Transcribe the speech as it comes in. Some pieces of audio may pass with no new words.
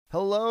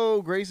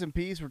Hello, grace and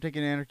peace. We're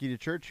taking anarchy to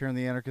church here in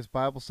the Anarchist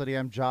Bible Study.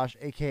 I'm Josh,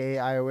 aka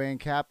IOA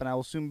and Cap, and I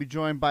will soon be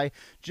joined by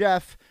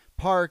Jeff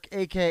Park,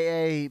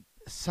 aka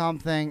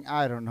something.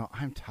 I don't know.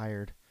 I'm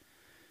tired.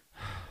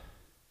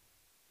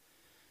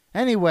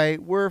 Anyway,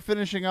 we're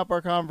finishing up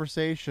our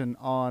conversation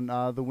on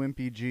the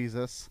wimpy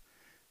Jesus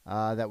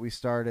that we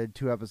started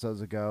 2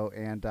 episodes ago,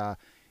 and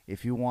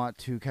if you want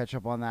to catch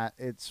up on that,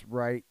 it's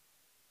right.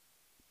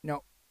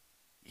 No,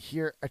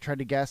 here. I tried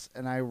to guess,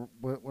 and I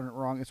went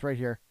wrong. It's right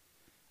here.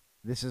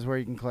 This is where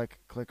you can click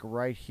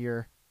right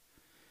here,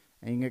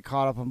 and you can get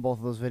caught up on both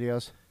of those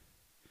videos.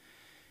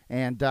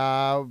 And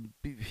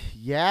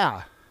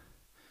yeah,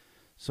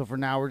 so for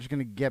now we're just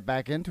gonna get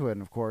back into it.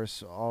 And of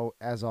course,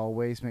 as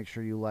always, make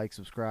sure you like,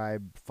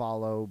 subscribe,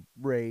 follow,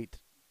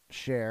 rate,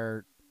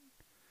 share,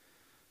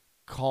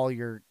 call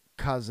your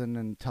cousin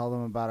and tell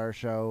them about our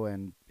show.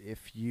 And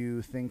if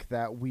you think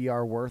that we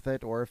are worth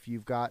it, or if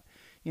you've got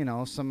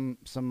some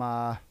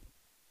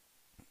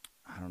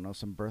I don't know,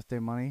 some birthday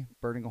money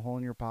burning a hole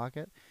in your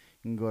pocket,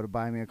 you can go to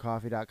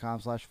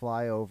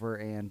buymeacoffee.com/flyover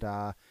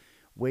and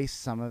waste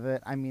some of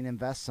it. I mean,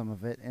 invest some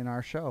of it in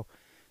our show.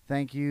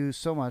 Thank you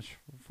so much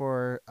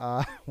for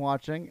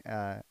watching.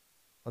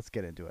 Let's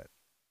get into it.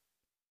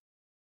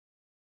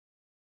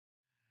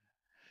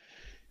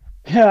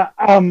 Yeah.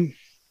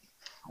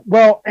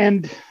 Well,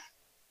 and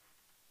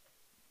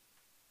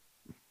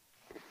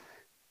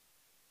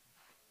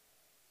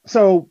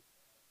so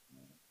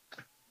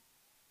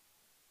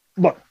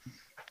look,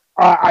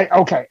 I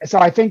okay. So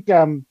I think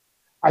the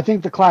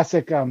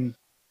classic. Well,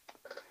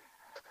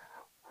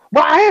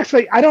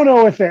 I don't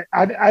know if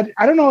I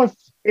don't know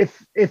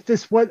if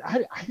this was,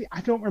 I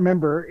don't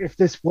remember if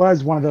this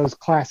was one of those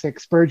classic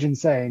Spurgeon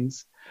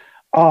sayings.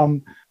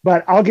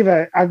 But I'll give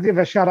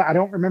a shout out. I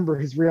don't remember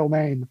his real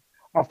name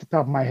off the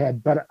top of my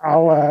head, but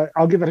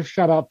I'll give it a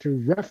shout out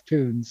to Ref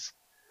Tunes,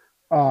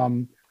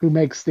 who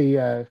makes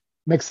the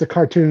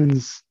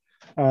cartoons,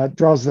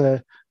 draws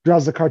the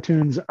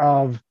cartoons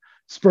of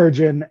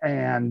Spurgeon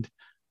and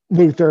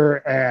Luther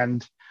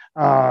and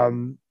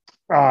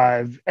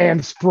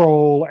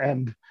Sproul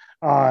and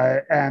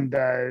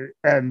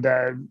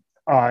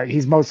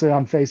he's mostly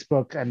on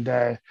Facebook, and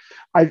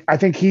I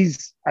think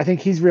he's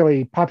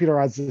really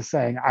popularized this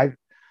saying. I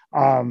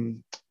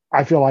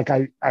feel like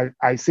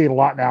I see it a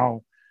lot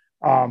now,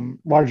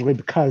 largely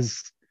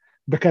because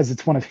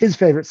it's one of his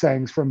favorite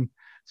sayings from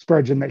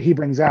Spurgeon that he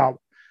brings out.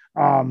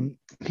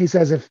 He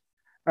says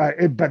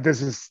but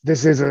this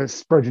is a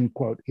Spurgeon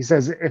quote. He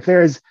says, if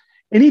there is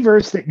any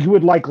verse that you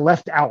would like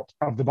left out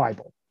of the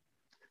Bible,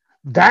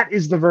 that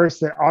is the verse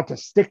that ought to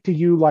stick to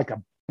you like a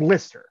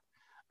blister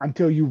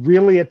until you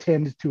really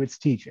attend to its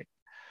teaching.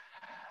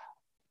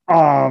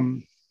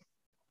 Um,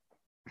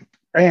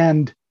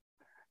 and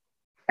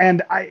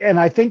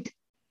I think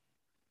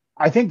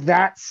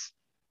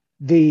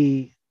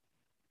the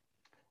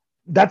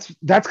that's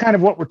kind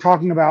of what we're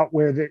talking about,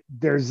 where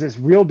there's this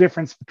real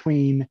difference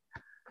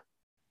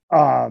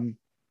um,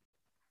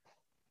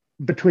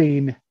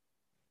 between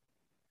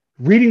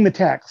reading the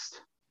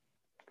text,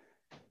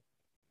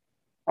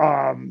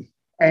 um,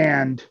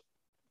 and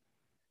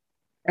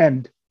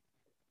and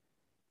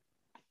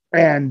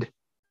and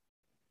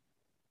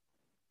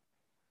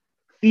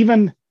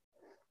even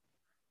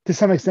to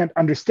some extent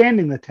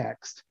understanding the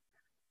text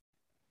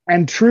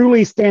and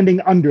truly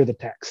standing under the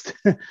text,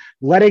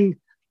 letting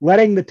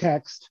the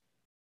text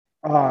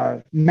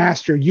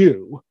master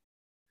you,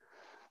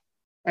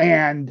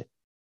 and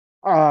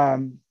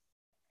um,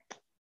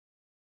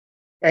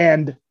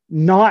 and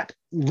not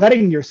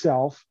letting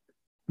yourself,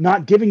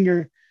 not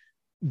giving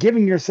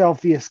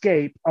yourself the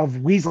escape of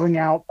weaseling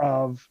out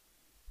of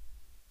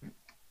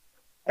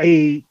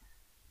a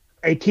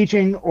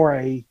teaching or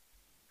a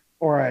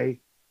or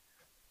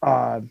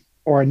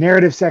a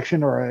narrative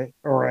section a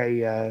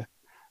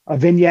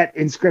vignette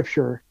in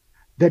scripture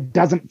that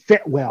doesn't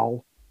fit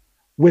well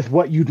with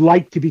what you'd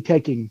like to be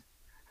taking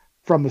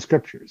from the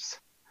scriptures.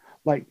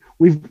 Like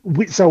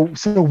so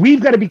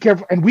we've got to be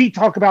careful, and we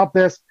talk about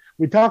this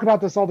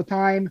all the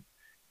time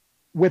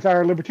with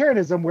our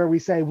libertarianism, where we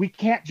say we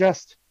can't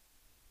just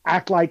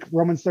act like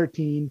Romans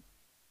 13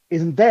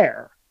 isn't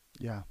there.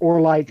 Yeah. Or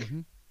like,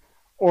 Mm-hmm.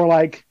 or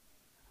like,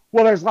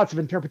 well, there's lots of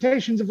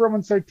interpretations of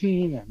Romans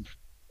 13 and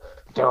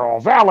they're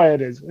all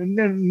valid.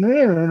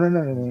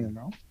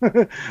 No.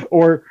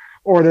 Or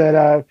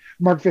that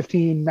Mark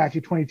 15,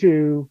 Matthew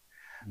 22,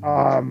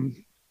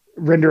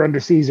 render under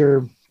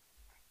Caesar,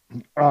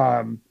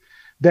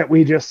 that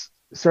we just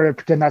sort of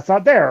pretend that's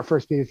not there,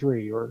 1 Peter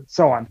 3, or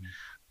so on.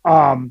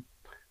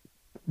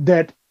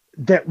 That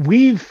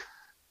we've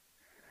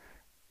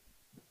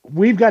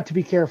got to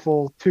be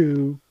careful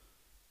to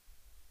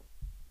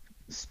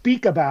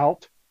speak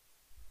about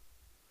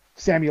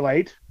Samuel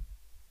 8,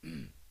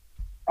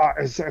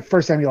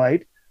 First Samuel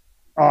 8,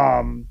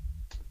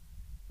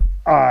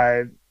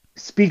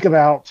 speak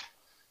about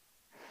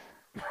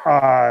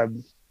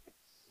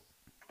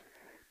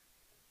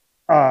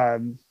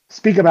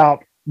speak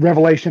about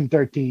Revelation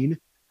 13,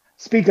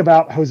 speak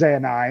about Hosea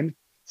 9,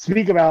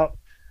 speak about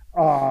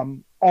all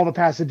the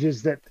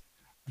passages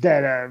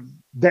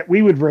that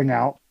we would bring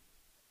out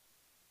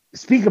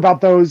speak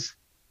about those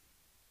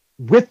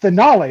with the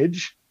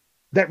knowledge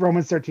that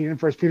Romans 13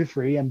 and 1 Peter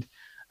 3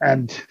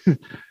 and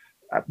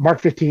Mark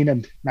 15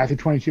 and Matthew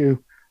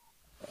 22,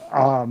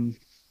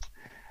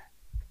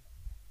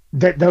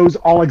 that those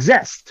all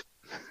exist.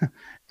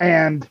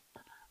 and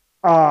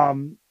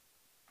um,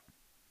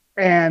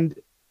 and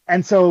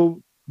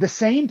so the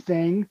same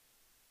thing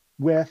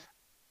with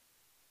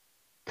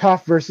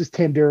tough versus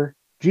tender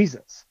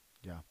Jesus.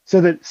 Yeah.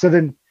 So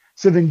then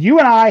you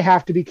and I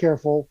have to be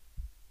careful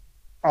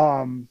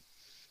that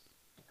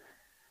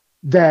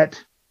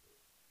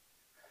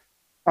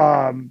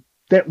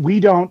that we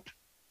don't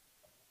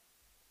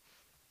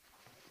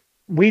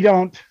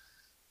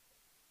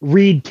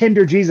read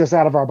tender Jesus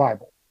out of our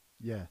Bible.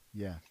 Yeah.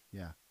 Yeah.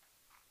 Yeah.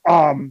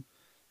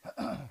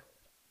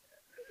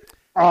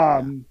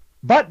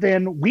 But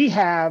then we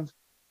have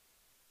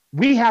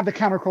the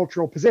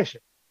countercultural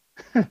position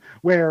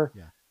where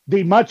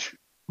the much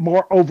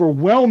more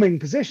overwhelming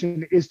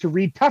position is to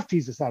read tough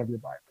Jesus out of your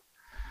Bible.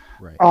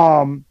 Right.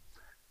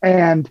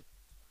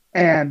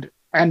 And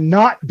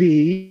not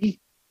be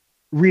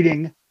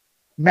reading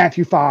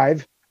Matthew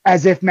 5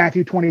 as if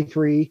Matthew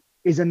 23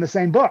 is in the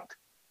same book.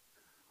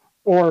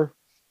 Or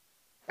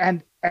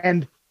and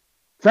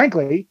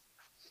frankly,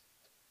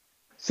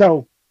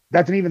 so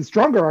that's an even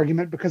stronger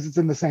argument because it's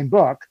in the same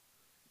book,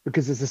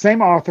 because it's the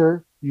same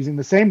author using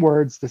the same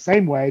words, the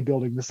same way,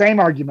 building the same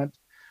argument,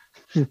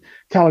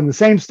 telling the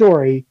same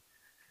story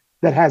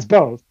that has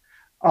both.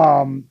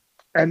 And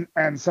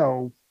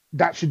so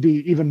that should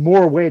be even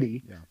more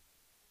weighty. Yeah.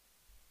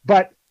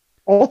 But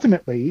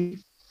ultimately,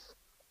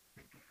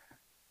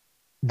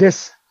 the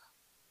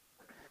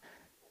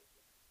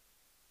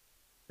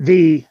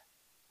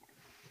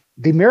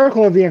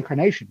miracle of the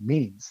incarnation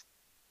means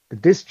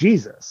that this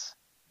Jesus,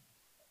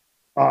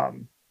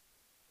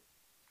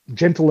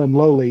 gentle and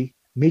lowly,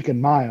 meek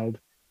and mild,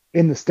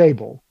 in the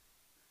stable,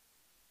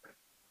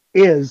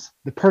 is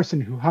the person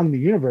who hung the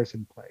universe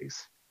in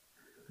place,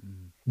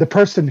 the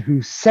person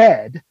who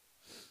said,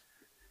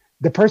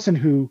 the person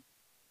who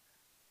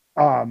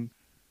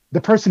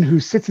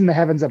sits in the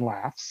heavens and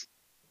laughs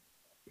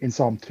in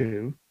Psalm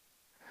 2,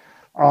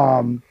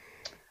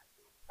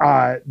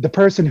 the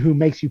person who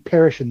makes you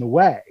perish in the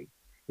way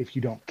if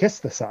you don't kiss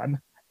the Son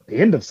at the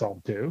end of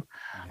Psalm 2,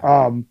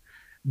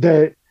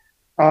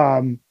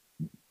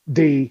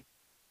 the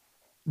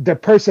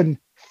person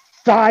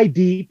thigh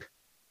deep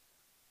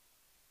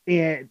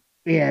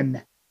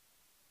in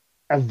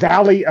a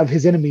valley of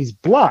his enemy's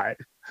blood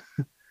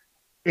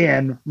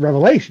in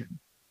Revelation,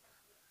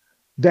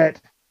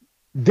 that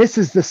this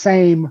is the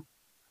same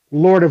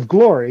Lord of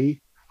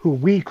glory who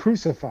we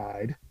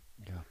crucified.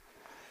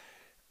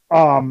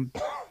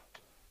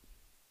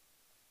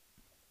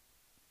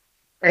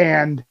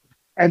 And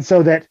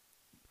so that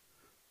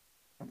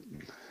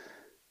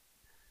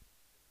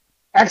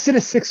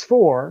Exodus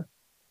 6:4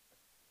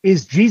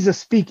 is Jesus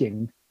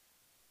speaking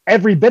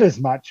every bit as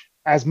much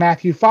as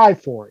Matthew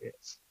 5:4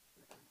 is.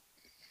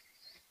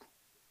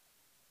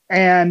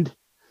 And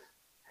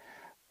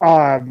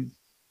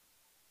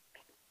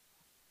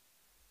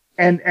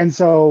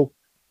so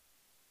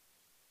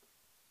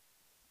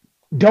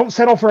don't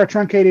settle for a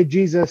truncated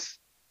Jesus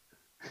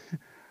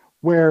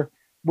where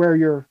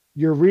you're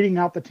reading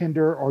out the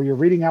tender or you're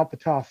reading out the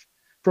tough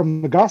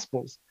from the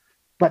Gospels,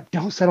 but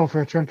don't settle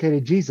for a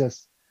truncated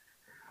Jesus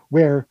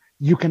where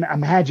you can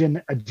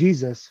imagine a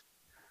Jesus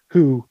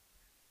who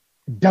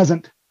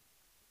doesn't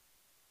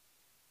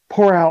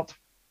pour out,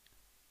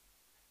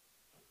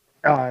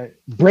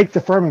 break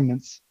the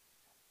firmaments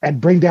and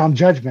bring down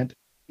judgment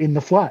in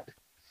the flood.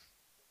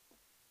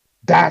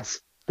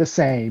 That's the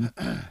same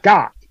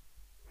God.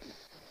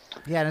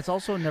 Yeah, and it's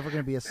also never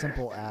going to be as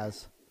simple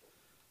as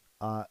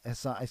I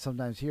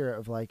sometimes hear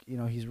of, like,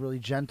 he's really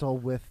gentle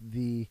with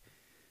the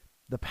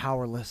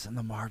powerless and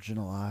the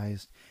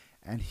marginalized,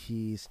 and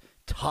he's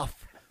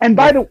tough and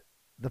by the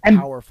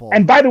powerful.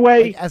 And by the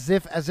way, like, as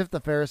if the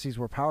Pharisees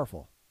were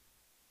powerful.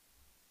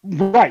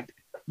 Right.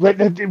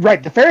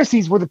 The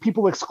Pharisees were the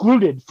people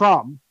excluded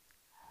from,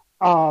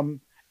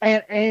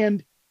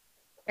 and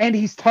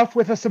he's tough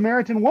with a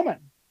Samaritan woman,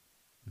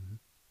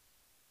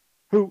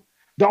 who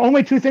the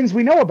only two things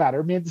we know about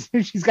her means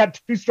she's got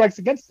 2 strikes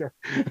against her.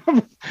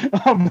 We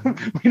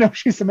know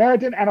she's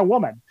Samaritan and a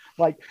woman.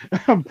 Like,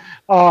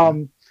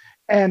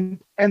 and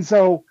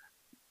so,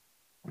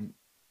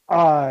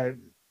 but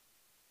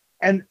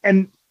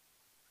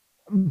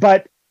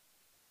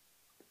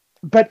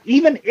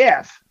even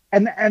if,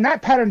 and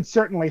that pattern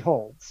certainly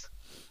holds,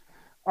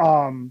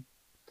 and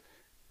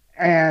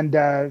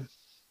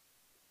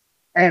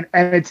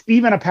it's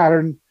even a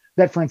pattern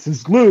that, for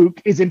instance, Luke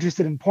is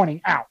interested in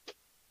pointing out.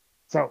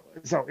 So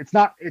it's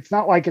not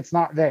like it's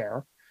not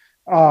there,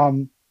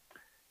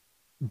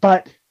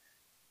 but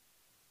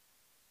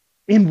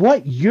in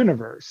what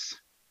universe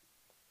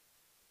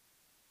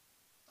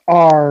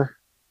are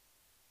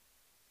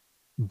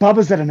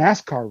Bubba's at a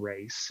NASCAR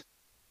race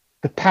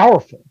the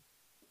powerful,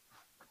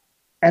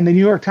 and the New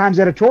York Times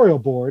editorial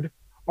board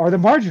are the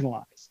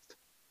marginalized?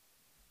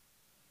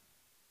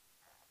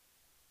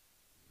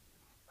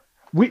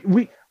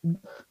 we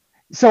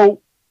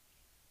so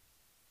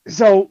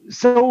so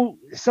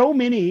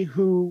many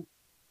who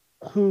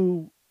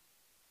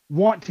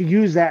want to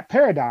use that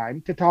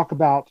paradigm to talk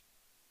about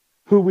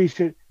who we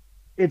should.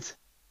 It's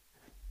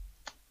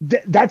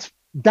that's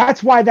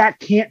why that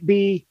can't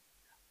be.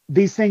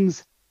 These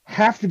things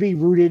have to be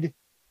rooted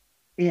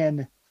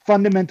in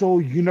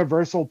fundamental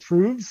universal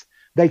truths.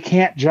 They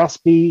can't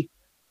just be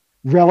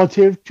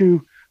relative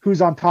to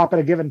who's on top at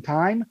a given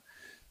time,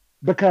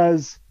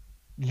 because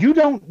you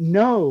don't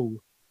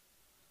know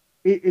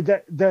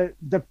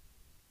the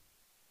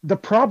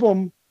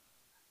problem.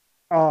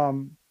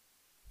 Um,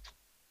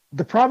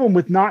 the problem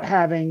with not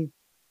having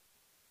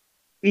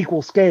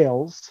equal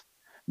scales,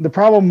 the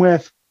problem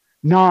with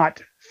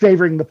not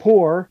favoring the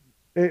poor,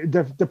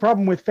 the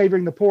problem with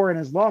favoring the poor in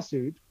his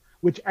lawsuit,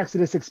 which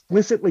Exodus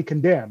explicitly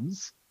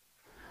condemns,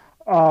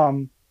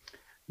 um,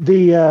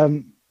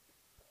 the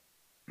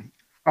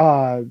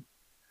uh,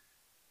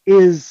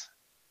 is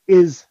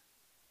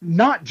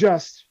not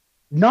just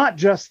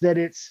that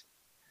it's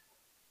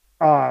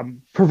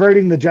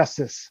perverting the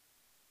justice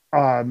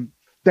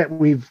that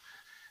we've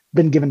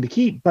been given to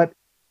keep, but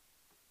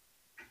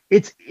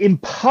it's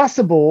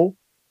impossible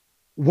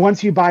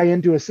once you buy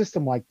into a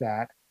system like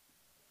that.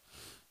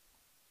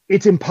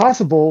 It's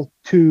impossible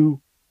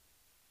to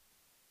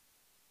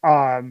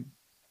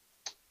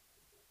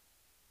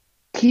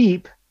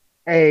keep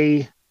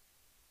a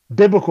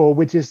biblical,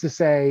 which is to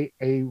say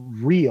a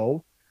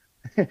real,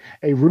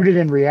 a rooted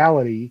in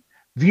reality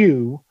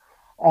view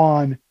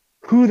on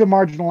who the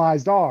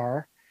marginalized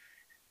are,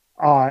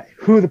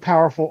 who the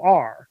powerful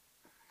are.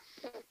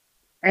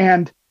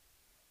 And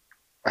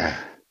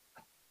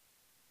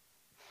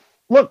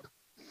look,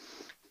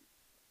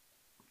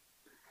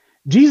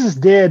 Jesus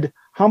did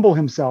humble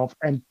himself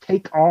and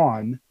take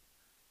on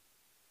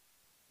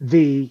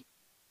the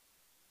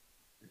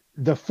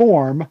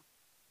form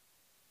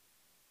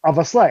of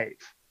a slave,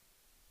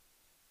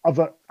 of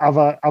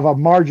a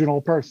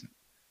marginal person.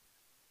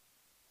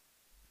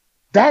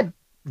 That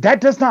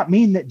does not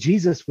mean that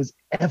Jesus was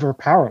ever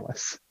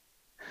powerless.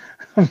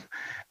 That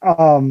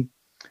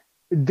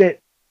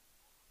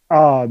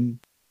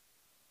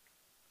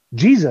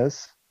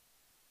Jesus,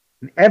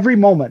 in every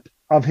moment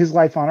of his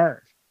life on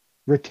earth,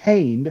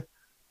 retained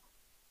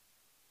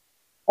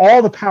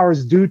all the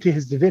powers due to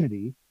his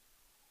divinity,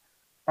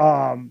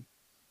 power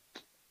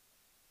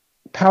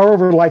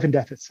over life and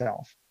death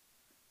itself,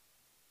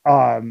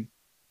 and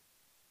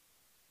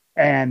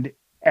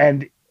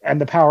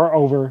the power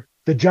over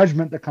the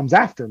judgment that comes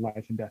after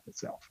life and death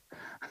itself.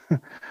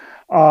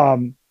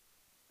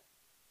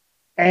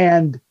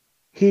 And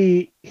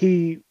he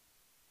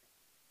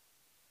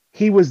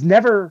was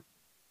never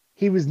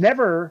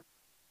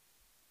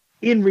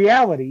in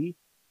reality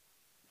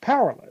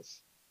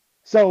powerless.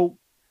 So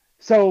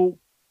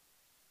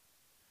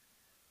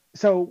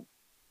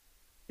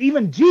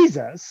even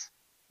Jesus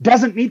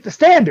doesn't meet the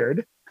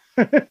standard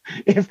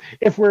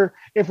if we're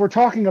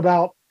talking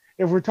about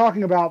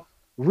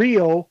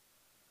real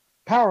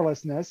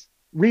powerlessness,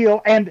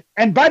 real, and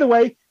by the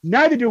way,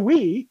 neither do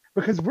we,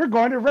 because we're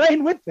going to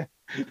reign with them.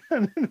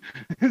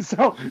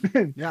 So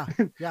yeah.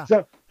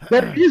 So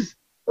there is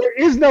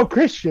no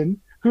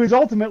Christian who is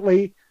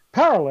ultimately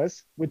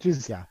powerless, which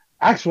is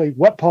actually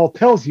what Paul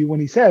tells you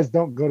when he says,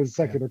 don't go to the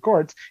secular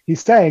courts.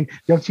 He's saying,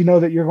 don't you know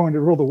that you're going to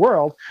rule the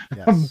world?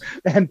 Yes.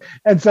 And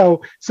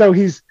so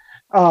he's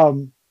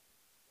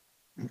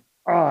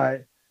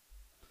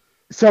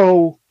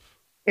so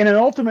in an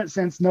ultimate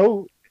sense,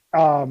 no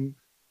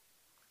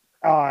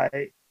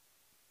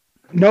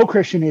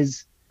Christian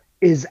is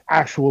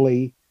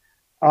actually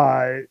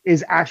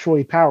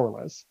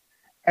powerless.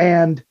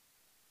 And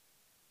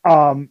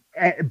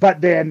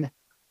but then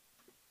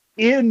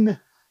in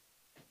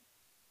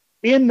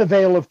the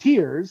vale of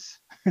tears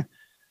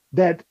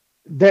that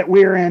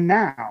we're in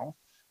now,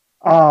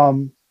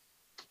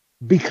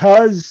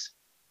 because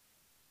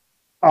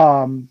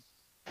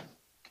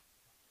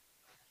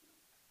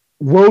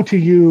woe to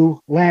you,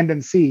 land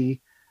and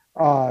sea,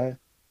 for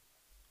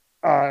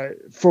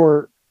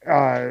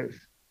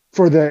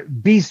the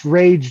beast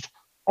raged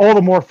all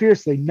the more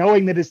fiercely,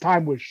 knowing that his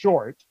time was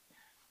short.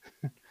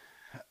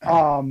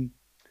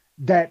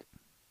 That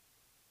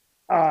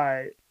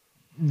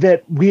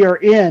we are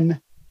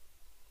in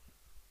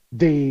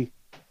the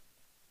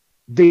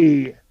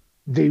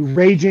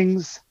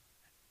ragings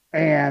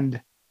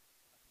and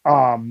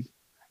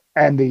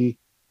the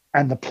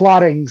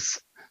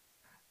plottings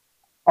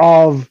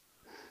of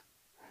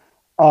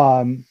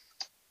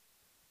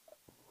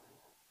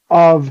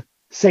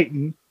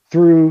Satan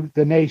through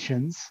the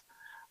nations,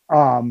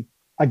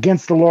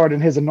 against the Lord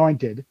and his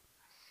anointed.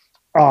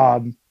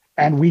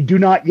 And we do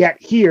not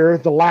yet hear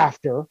the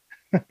laughter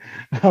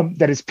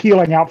that is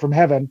pealing out from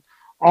heaven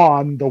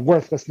on the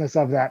worthlessness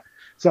of that.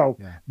 So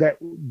that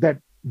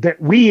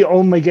we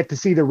only get to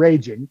see the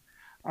raging,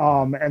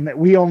 and that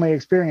we only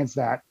experience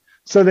that.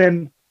 So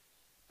then,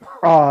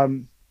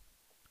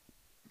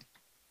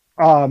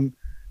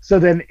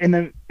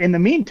 in the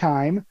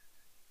meantime,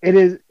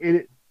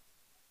 it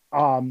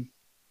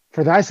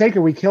For thy sake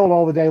are we killed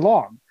all the day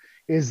long,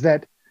 is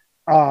that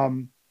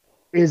um,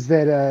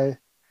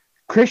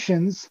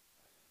 Christians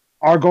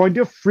are going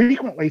to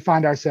frequently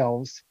find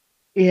ourselves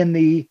in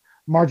the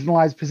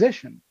marginalized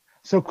position.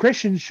 So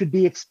Christians should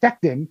be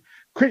expecting.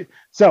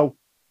 So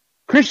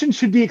Christians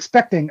should be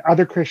expecting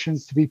other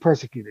Christians to be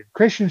persecuted.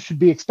 Christians should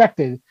be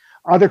expected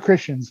other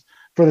Christians,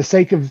 for the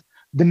sake of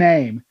the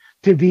name,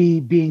 to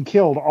be being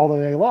killed all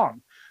the day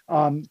long.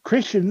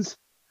 Christians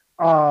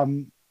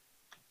um,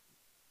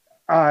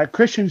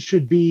 Christians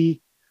should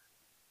be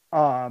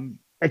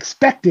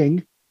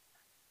expecting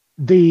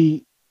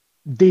the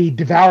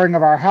devouring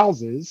of our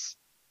houses,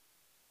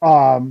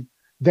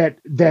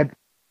 that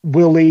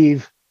will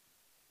leave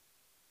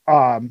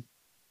um,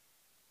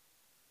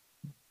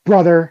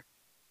 brother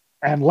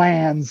and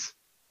lands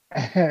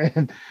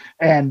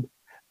and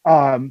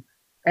um,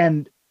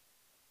 and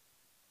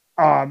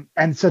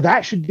and so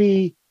that should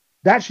be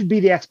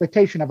the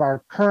expectation of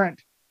our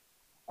current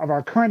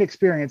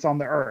experience on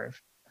the earth.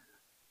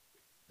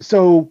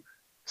 So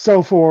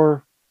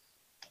for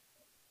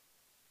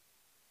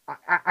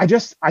I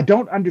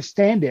don't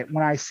understand it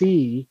when I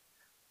see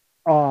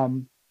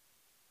um,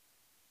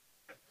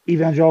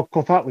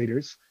 evangelical thought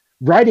leaders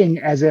writing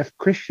as if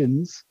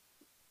Christians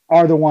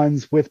are the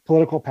ones with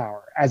political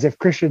power, as if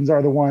Christians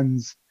are the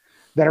ones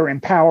that are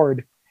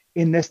empowered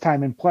in this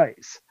time and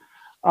place,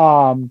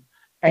 um,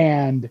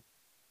 and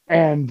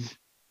and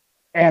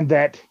and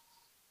that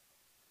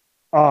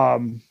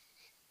um,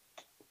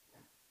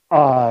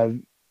 uh,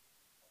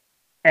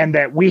 and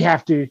that we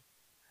have to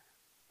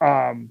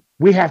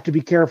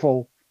be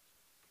careful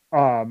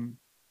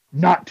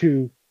not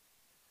to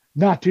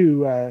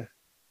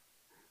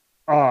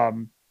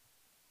um,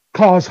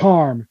 cause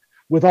harm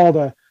with all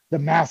the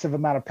massive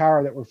amount of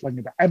power that we're flinging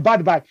about. And by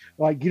the by,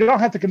 like, you don't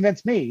have to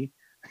convince me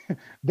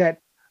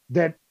that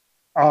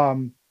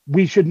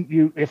we shouldn't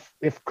use,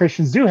 if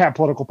Christians do have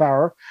political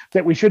power,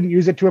 that we shouldn't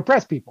use it to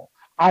oppress people.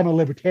 I'm a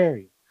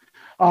libertarian.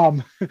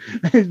 Um,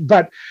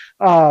 but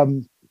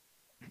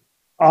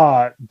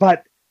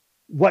but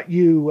what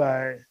you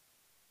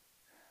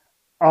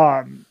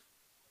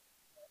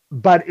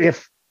but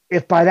if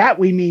by that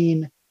we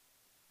mean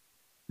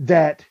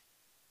that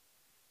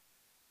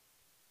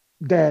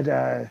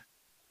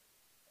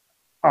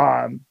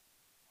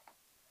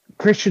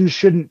Christians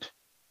shouldn't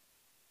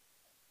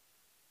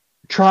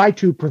try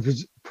to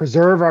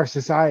preserve our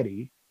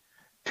society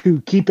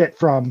to keep it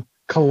from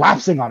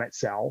collapsing on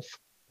itself,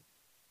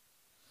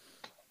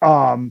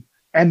 and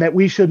that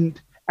we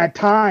shouldn't at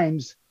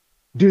times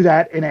do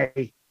that in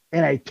a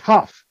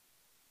tough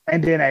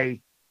and in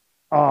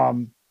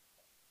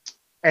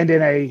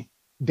a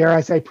dare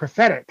I say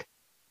prophetic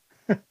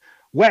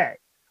way,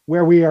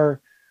 where we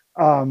are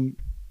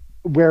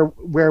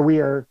where we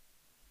are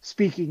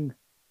speaking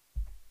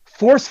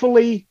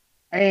forcefully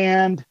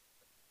and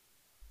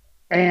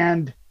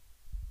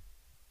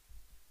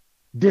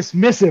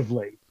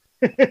dismissively,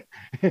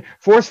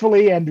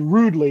 forcefully and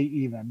rudely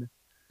even,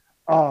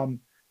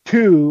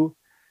 to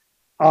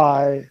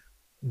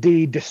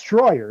the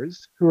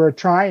destroyers who are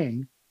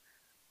trying,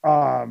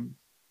 who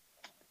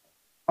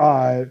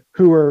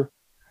are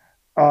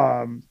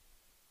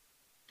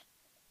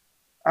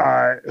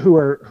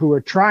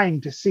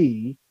trying to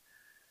see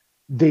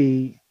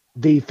the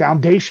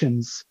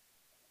foundations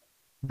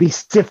be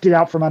sifted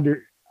out from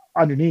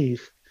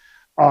underneath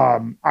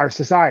our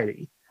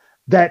society.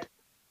 That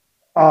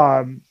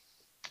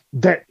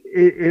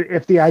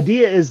if the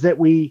idea is that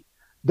we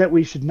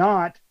should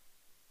not,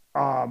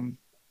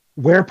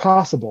 where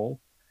possible,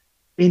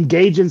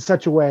 engage in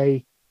such a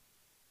way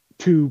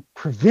to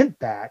prevent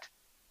that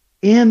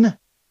in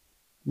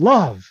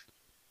love,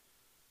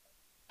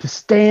 to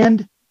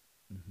stand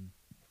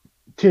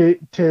to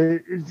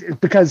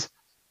because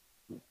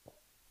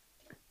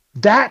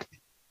that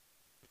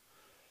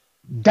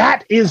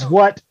is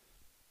what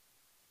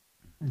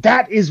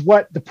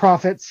the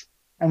prophets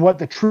and what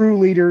the true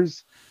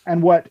leaders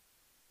and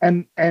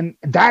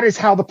that is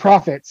how the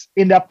prophets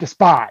end up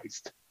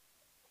despised.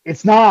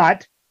 It's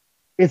not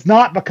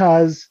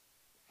because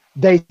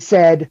they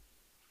said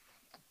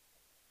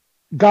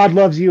God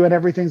loves you and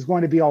everything's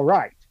going to be all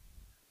right.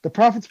 The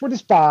prophets were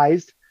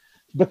despised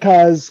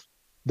because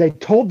they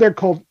told their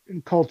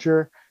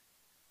culture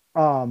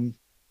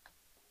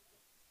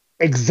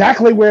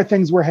exactly where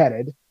things were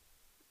headed.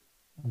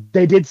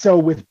 They did so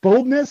with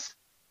boldness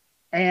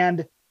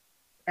and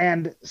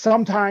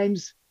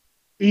sometimes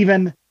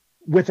even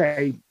with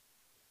a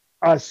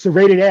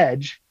serrated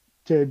edge,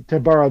 to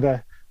borrow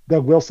the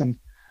Doug Wilson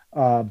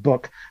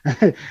book,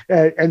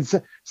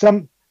 and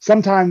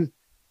sometimes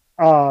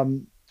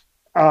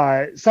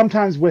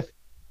with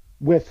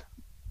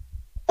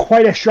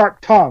quite a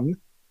sharp tongue,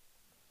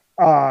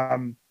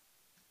 and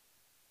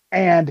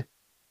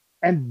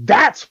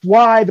that's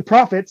why the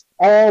prophets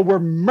all were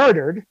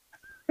murdered.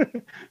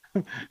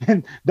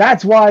 And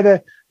that's why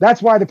the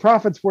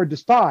prophets were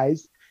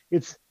despised.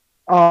 It's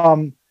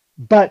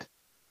but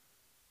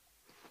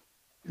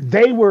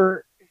they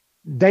were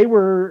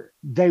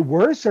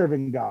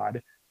serving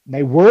God.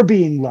 They were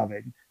being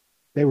loving.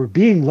 They were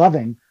being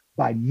loving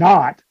by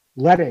not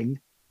letting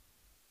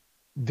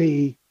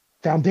the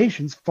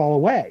foundations fall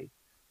away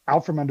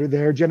out from under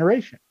their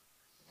generation.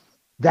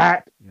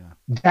 That Yeah.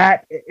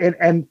 that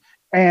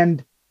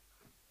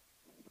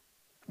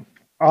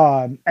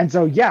and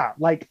so yeah,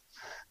 like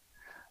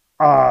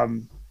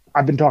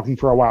I've been talking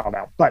for a while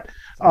now, but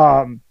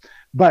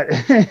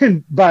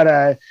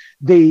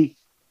the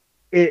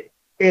it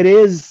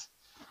is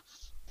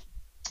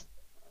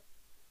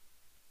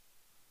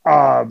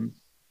um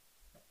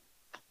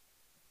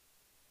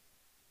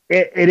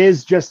it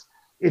is just,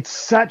 it's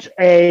such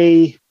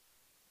a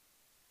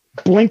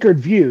blinkered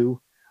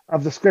view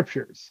of the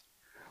scriptures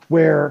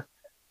where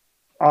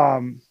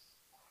um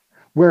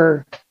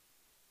where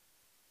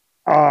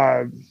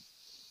uh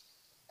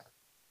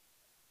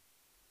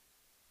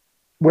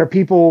where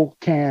people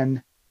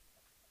can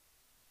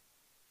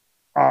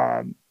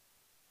um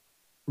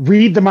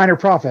read the minor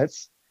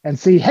prophets and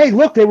see, hey,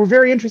 look, they were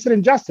very interested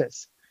in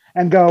justice,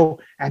 and go,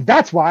 and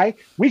that's why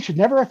we should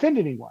never offend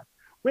anyone.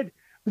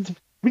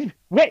 Wait,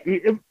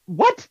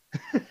 what?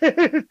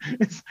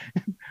 That's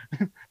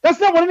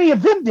not what any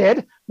of them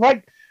did.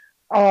 Like,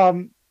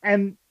 and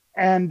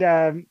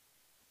and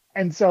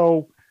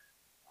so,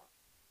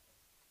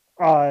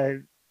 uh,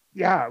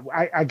 yeah,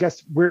 I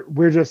guess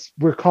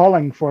we're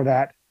calling for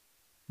that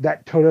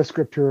Tota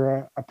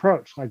Scriptura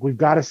approach. Like, we've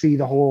got to see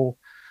the whole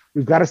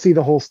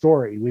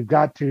story. We've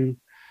got to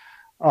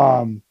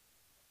um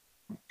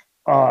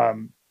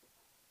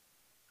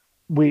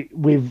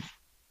we've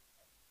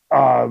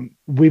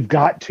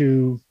got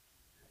to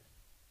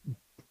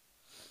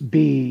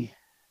be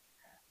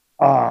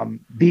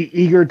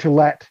eager to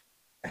let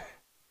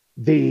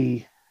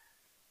the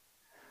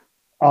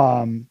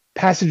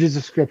passages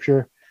of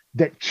scripture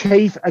that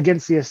chafe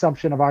against the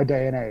assumption of our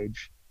day and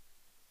age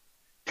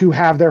to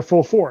have their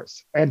full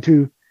force, and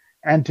to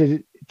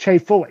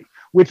chafe fully.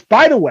 Which,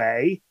 by the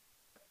way,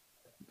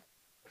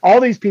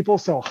 all these people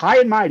so high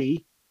and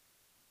mighty,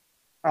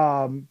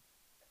 um,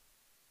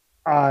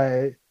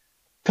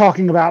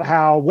 talking about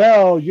how,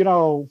 well,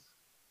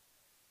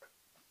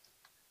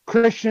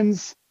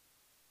 Christians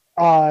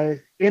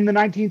in the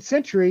 19th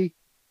century,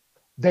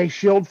 they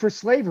shilled for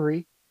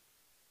slavery.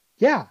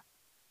 Yeah,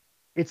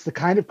 it's the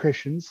kind of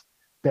Christians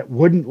that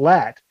wouldn't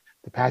let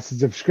the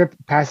passages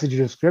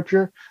of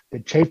scripture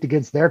that chafed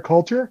against their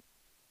culture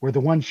were the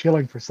ones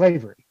shilling for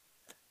slavery.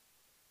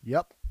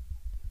 Yep.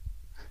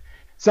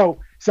 So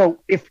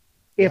if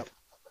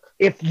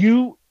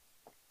you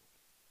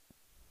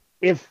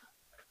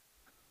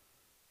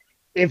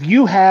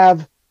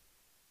have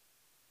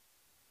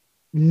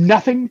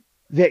nothing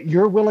that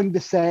you're willing to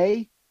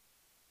say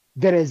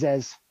that is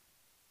as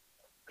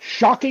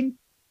shocking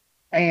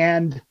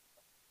and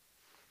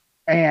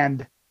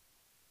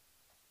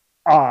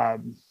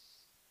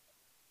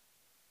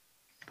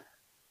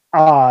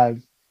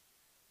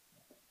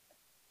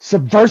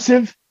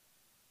subversive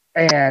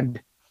and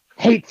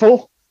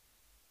hateful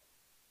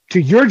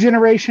to your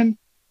generation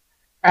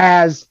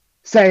as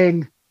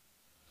saying,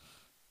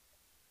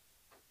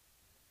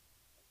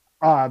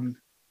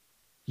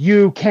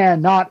 you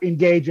cannot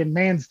engage in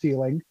man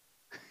stealing.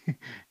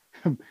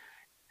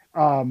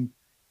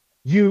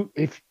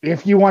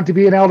 If you want to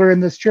be an elder in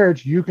this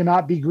church, you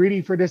cannot be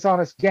greedy for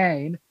dishonest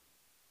gain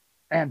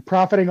and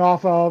profiting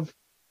off of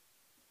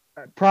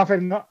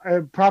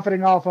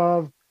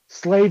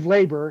slave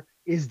labor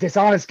is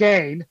dishonest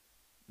gain.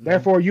 Mm-hmm.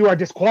 Therefore, you are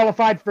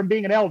disqualified from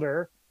being an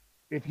elder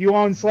if you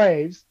own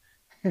slaves.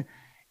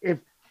 if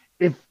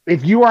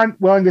you aren't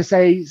willing to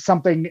say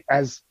something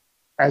as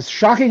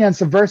shocking and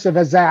subversive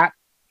as that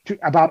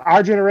about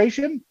our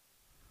generation,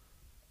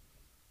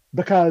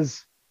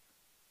 because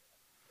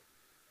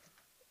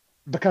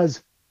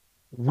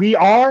we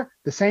are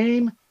the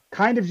same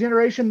kind of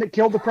generation that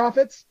killed the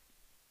prophets,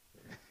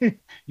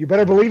 you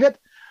better believe it.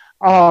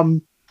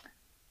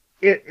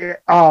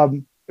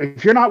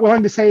 If you're not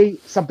willing to say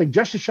something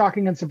just as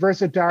shocking and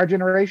subversive to our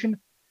generation,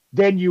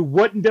 then you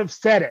wouldn't have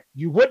said it.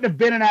 You wouldn't have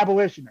been an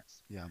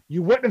abolitionist. Yeah.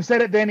 You wouldn't have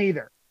said it then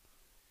either.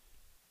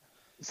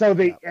 So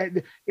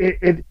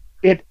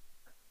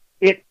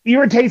it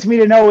irritates me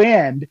to no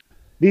end,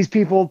 these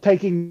people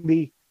taking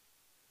the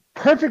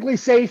perfectly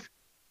safe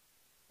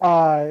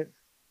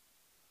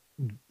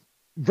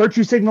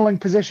virtue signaling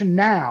position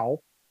now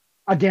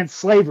against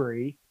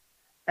slavery,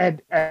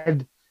 and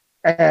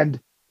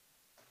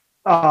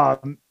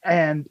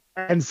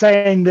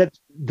saying that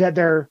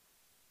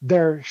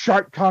their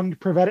sharp-tongued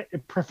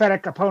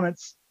prophetic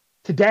opponents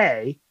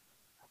today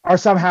are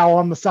somehow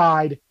on the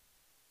side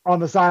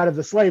of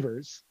the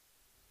slavers.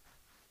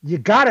 You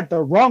got it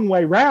the wrong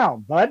way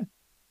round, bud.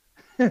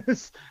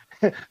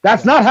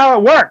 That's not how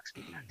it worked.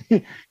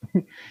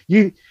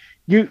 you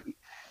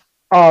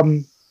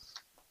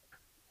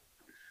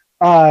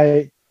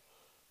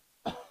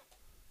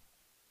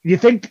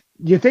think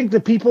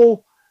the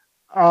people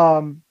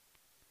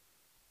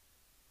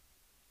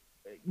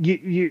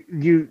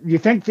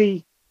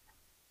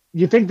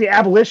you think the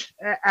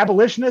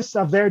abolitionists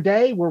of their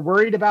day were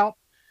worried about,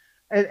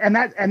 and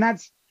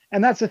that's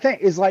the thing,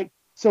 is like,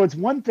 so it's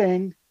one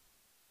thing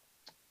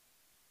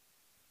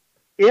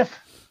if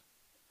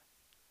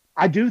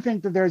I do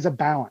think that there's a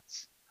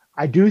balance.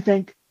 I do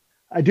think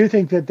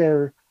that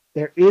there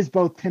is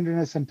both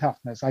tenderness and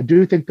toughness. I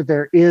do think that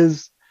there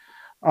is.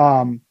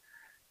 Um,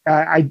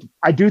 I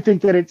do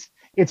think that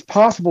it's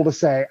possible to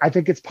say. I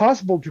think it's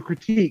possible to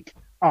critique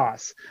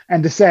us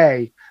and to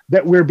say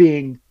that we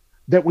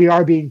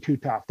are being too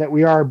tough, that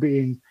we are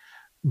being,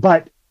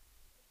 but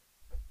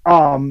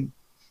um,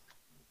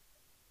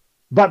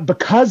 but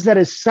because that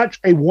is such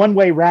a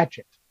one-way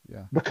ratchet,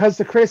 Yeah. because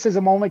the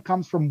criticism only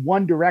comes from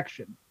one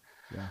direction,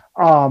 Yeah.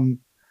 um,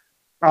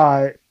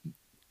 uh,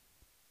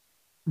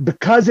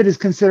 because it is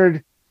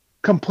considered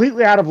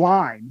completely out of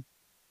line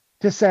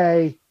to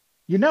say,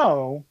 you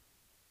know,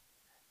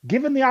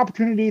 given the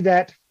opportunity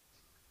that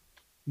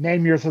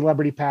name your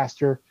celebrity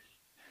pastor,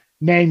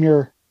 name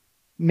your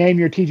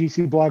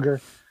TGC blogger,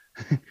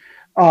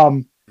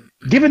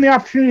 given the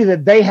opportunity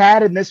that they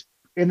had in this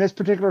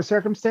particular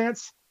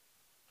circumstance,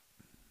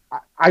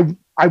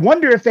 I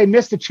wonder if they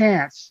missed a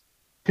chance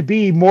to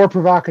be more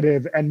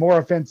provocative and more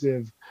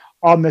offensive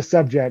on this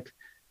subject,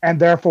 and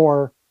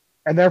therefore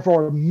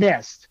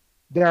missed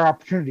their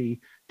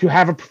opportunity to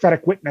have a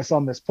prophetic witness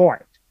on this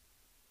point.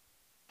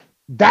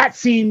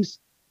 That's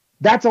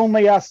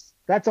only us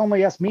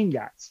mean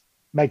guys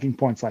making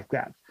points like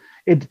that.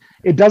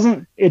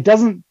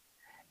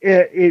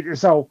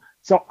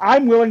 So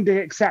I'm willing to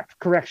accept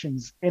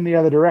corrections in the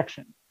other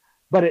direction,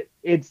 but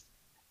it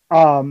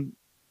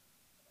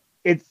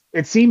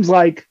seems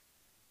like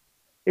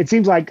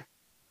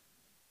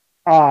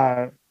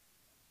I'm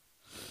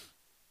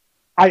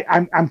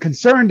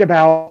concerned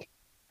about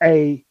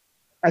a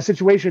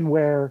situation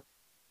where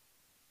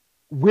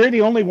we're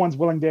the only ones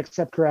willing to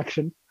accept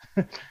correction,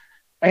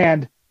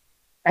 and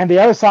the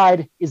other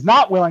side is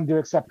not willing to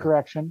accept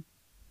correction,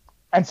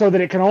 and so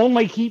that it can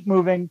only keep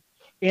moving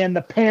in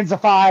the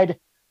pansified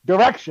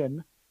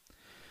direction,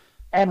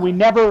 and we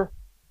never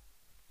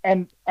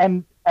we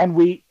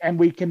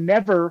can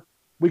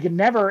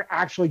never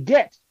actually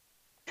get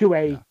to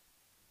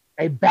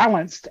a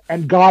balanced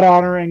and God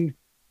honoring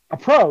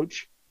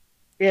approach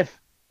if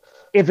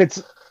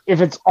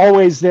it's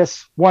always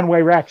this one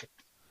way ratchet.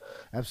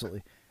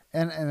 Absolutely.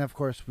 And of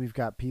course we've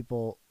got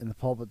people in the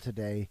pulpit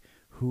today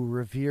who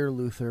revere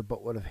Luther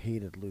but would have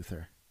hated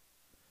Luther,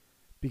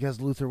 because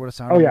Luther would have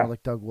sounded more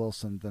like Doug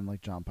Wilson than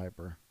like John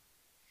Piper.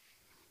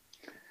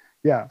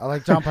 Yeah. I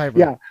like John Piper.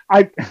 Yeah.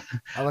 I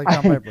like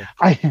John Piper.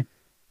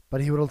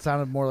 But he would have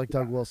sounded more like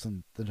Doug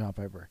Wilson than John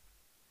Piper.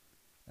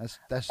 That's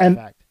just a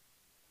fact.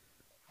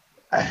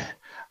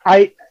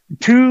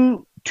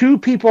 Two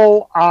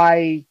people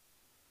I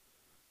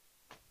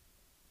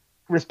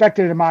respect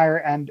and admire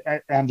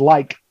and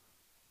like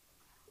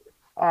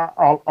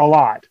a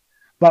lot,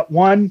 but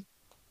one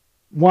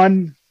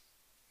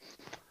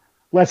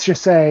let's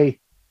just say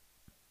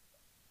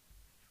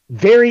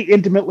very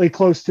intimately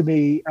close to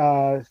me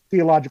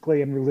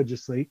theologically and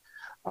religiously,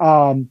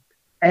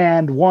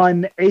 and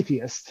one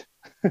atheist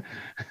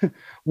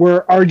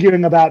were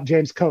arguing about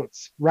James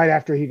Coates right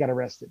after he got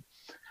arrested.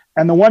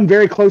 And the one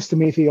very close to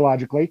me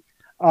theologically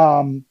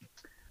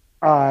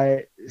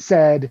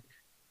said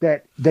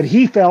that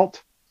he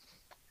felt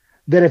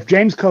that if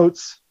James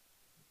Coates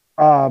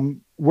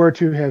were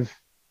to have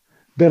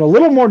been a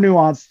little more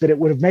nuanced, that it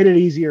would have made it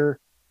easier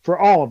for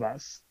all of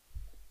us.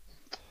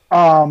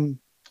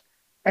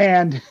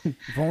 And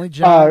if only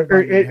John had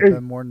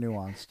been more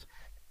nuanced.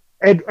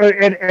 And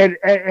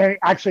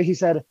actually, he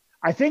said,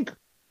 I think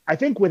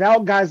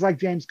without guys like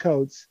James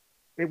Coates,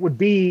 it would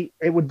be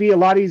a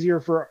lot easier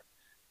for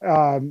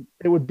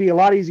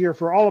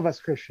all of us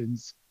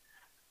Christians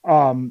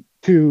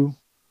to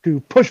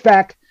push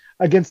back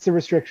against the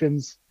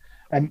restrictions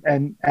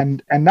and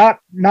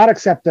not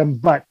accept them,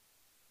 but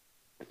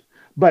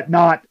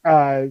not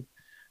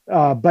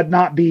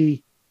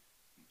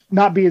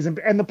be as,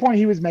 and the point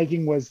he was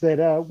making was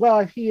that well,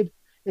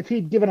 if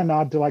he'd given a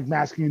nod to like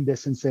masking and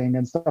distancing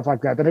and stuff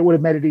like that, then it would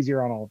have made it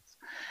easier on all of us.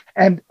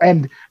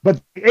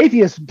 But the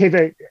atheist gave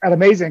an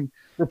amazing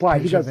reply.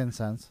 He goes,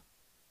 incense.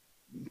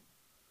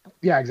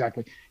 Yeah,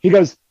 exactly. He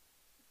goes,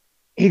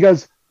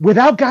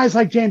 without guys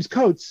like James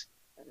Coates,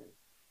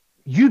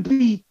 you'd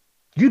be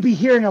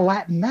hearing a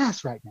Latin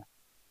mass right now.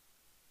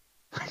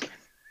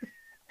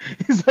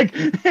 It's like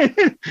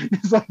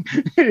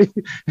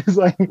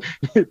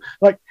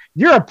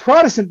you're a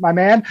Protestant, my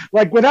man.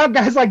 Like without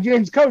guys like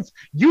James Coates,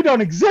 you don't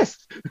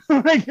exist.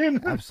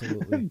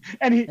 Absolutely.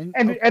 And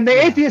the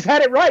atheist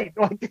had it right.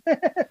 Like,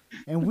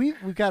 and we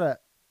gotta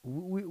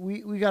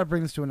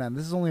bring this to an end.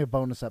 This is only a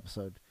bonus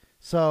episode,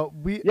 so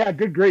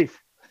good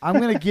grief. I'm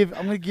gonna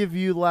give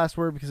you the last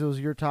word because it was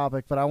your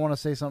topic, but I want to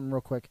say something real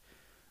quick.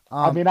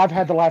 I mean, I've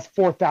had the last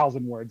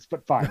 4,000 words,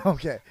 but fine.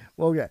 Okay.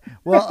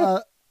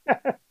 Well,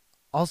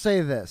 I'll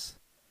say this.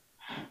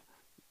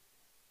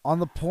 On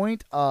the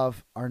point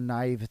of our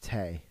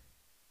naivete,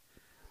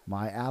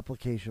 my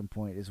application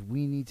point is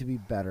we need to be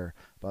better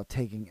about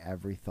taking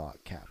every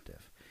thought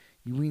captive.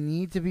 We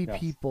need to be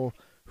people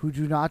who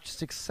do not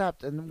just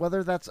accept, and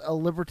whether that's a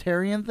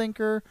libertarian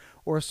thinker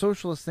or a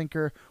socialist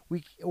thinker,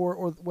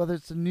 or whether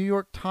it's the New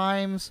York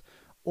Times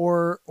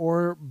or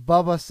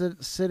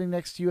Bubba sitting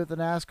next to you at the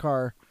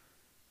NASCAR.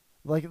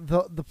 Like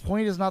the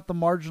point is not the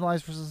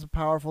marginalized versus the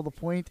powerful. The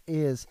point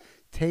is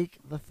take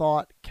the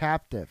thought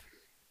captive.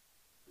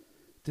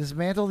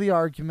 Dismantle the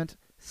argument.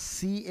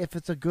 See if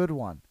it's a good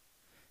one.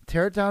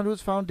 Tear it down to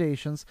its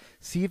foundations.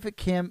 See if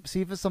it's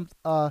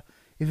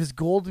if it's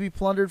gold to be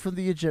plundered from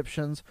the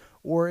Egyptians,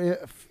 or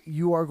if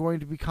you are going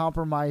to be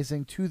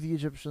compromising to the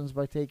Egyptians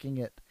by taking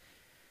it.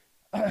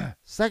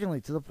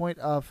 Secondly, to the point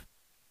of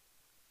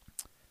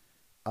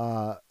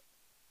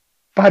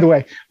by the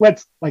way,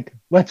 let's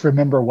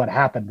remember what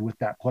happened with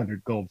that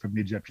plundered gold from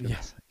the Egyptians.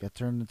 Yes, got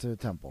turned into a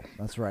temple.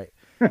 That's right.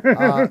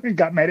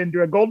 Got made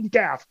into a golden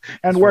calf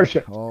and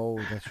worshipped. Right. Oh,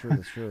 that's true.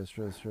 That's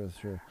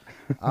true.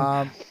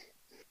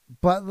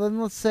 But then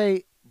let's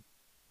say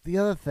the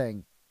other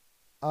thing.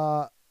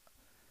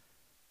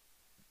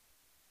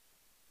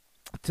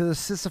 To the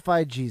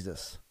sissified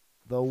Jesus,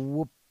 the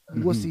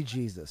wussy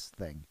Jesus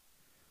thing.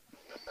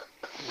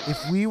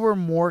 If we were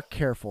more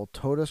careful,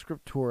 Tota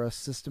Scriptura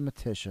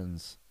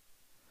systematicians,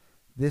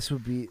 this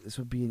would be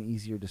an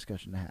easier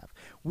discussion to have.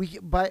 We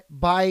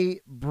by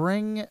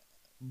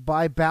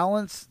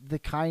balance the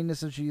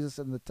kindness of Jesus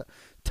and the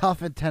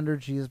tough and tender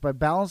Jesus. By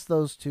balance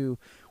those two,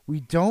 we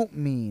don't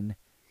mean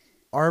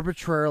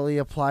arbitrarily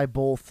apply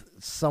both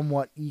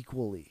somewhat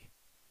equally.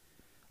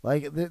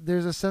 Like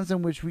there's a sense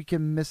in which we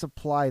can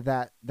misapply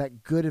that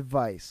good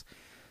advice.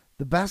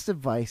 The best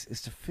advice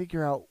is to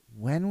figure out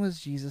when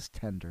was Jesus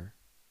tender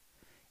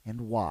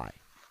and why.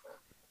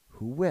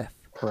 Who with?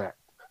 Correct.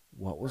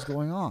 What was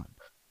going on?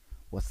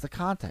 What's the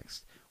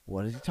context?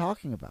 What is he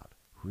talking about?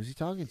 Who is he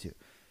talking to?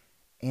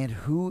 And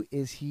who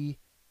is he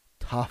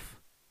tough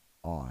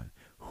on?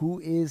 Who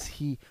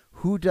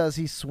does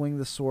he swing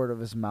the sword of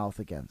his mouth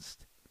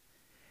against?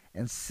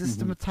 And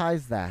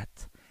systematize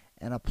that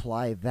and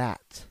apply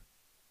that.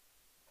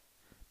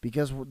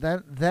 Because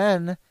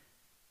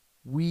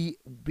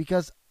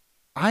because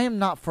I am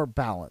not for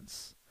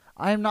balance.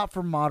 I am not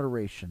for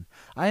moderation.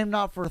 I am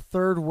not for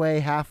third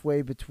way,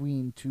 halfway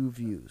between two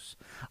views.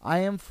 I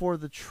am for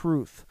the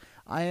truth.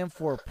 I am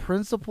for a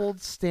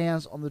principled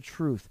stance on the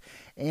truth.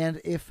 And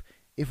if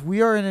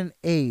we are in an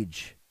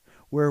age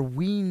where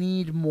we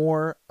need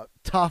more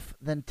tough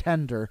than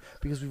tender,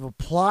 because we've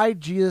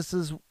applied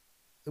Jesus's,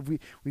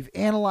 we've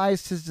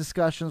analyzed his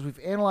discussions, we've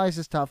analyzed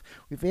his tough,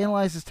 we've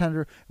analyzed his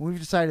tender, and we've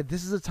decided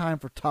this is a time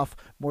for tough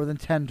more than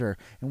tender,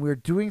 and we're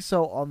doing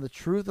so on the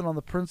truth and on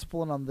the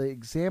principle and on the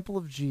example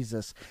of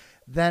Jesus,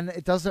 then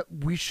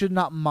we should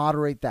not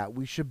moderate that.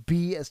 We should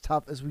be as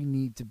tough as we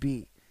need to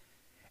be.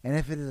 And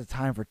if it is a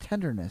time for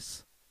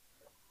tenderness,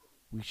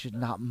 we should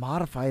not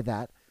modify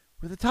that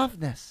with a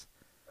toughness.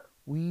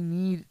 We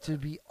need to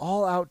be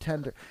all out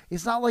tender.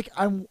 It's not like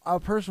a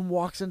person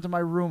walks into my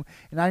room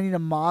and I need to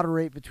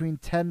moderate between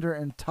tender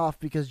and tough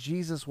because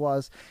Jesus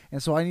was.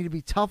 And so I need to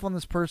be tough on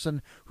this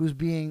person who's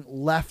being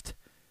left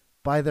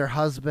by their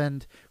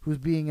husband, who's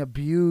being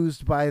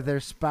abused by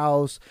their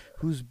spouse,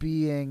 who's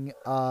being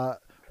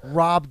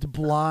robbed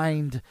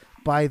blind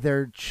by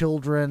their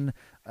children,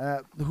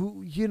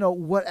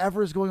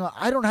 whatever is going on.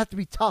 I don't have to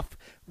be tough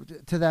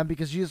to them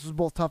because Jesus was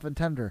both tough and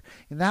tender.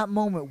 In that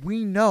moment,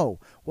 we know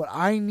what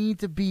I need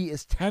to be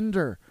is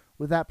tender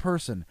with that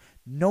person.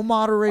 No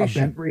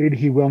moderation. A bent reed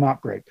he will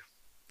not break.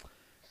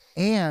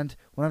 And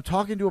when I'm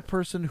talking to a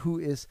person who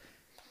is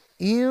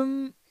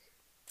impenitent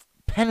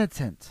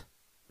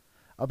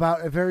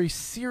about a very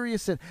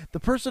serious sin, the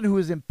person who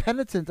is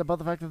impenitent about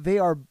the fact that they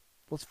are,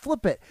 let's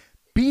flip it,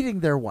 beating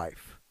their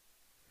wife,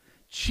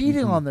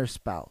 cheating on their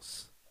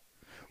spouse,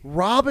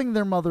 robbing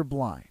their mother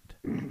blind.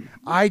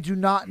 I do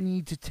not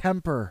need to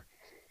temper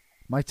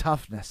my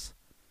toughness.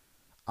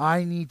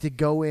 I need to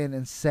go in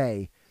and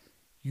say,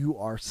 you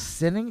are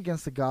sinning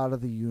against the God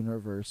of the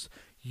universe.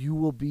 You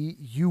will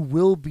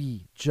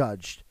be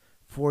judged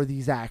for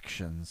these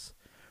actions.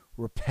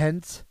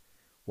 Repent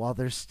while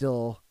there's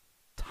still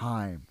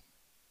time.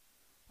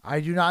 I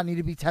do not need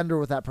to be tender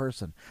with that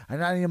person. I do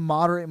not need to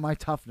moderate my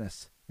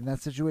toughness in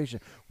that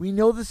situation. We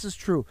know this is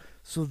true.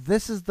 So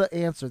this is the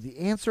answer. The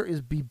answer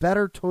is be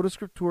better Tota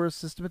Scriptura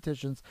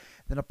systematicians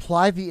than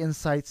apply the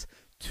insights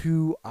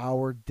to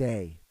our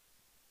day.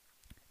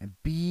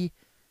 And be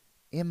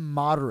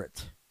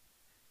immoderate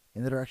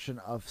in the direction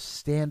of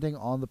standing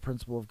on the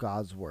principle of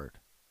God's word.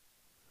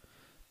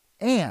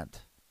 And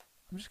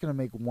I'm just going to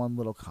make one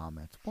little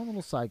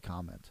side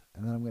comment,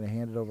 and then I'm going to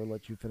hand it over,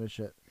 let you finish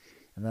it,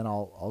 and then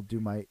I'll do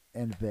my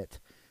end bit.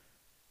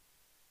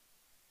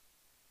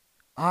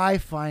 I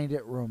find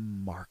it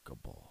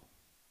remarkable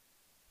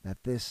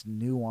that this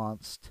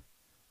nuanced,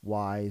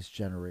 wise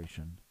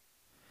generation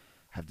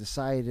have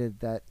decided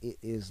that it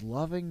is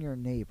loving your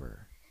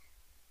neighbor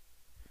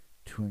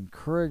to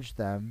encourage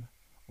them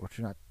or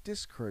to not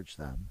discourage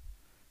them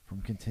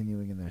from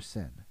continuing in their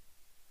sin,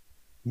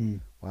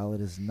 while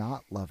it is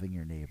not loving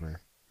your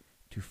neighbor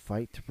to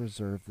fight to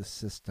preserve the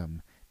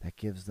system that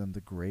gives them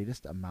the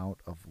greatest amount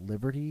of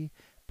liberty,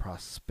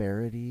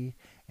 prosperity,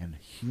 and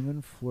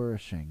human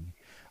flourishing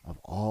of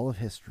all of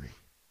history.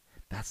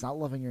 That's not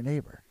loving your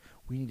neighbor.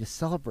 We need to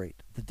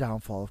celebrate the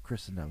downfall of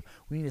Christendom.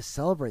 We need to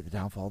celebrate the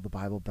downfall of the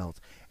Bible Belt.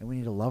 And we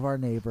need to love our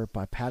neighbor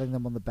by patting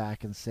them on the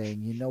back and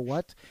saying, you know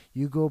what?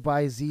 You go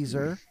by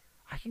Caesar.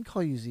 I can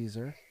call you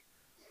Caesar.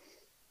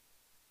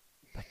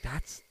 Like,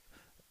 that's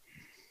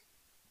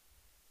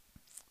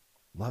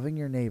loving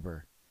your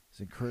neighbor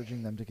is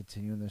encouraging them to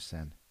continue in their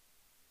sin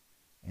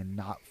and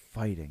not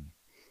fighting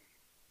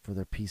for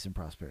their peace and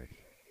prosperity.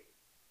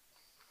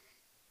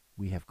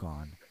 We have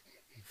gone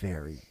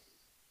very,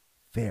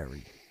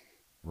 very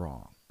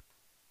wrong.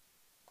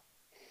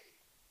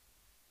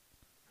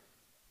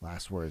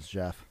 Last words,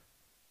 Jeff.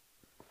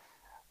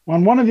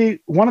 Well, one of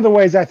the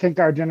ways I think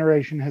our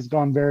generation has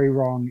gone very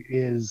wrong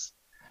is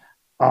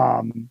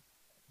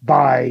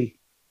by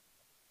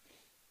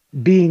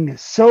being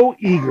so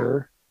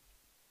eager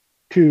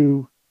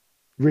to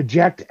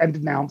reject and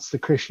denounce the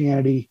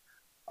Christianity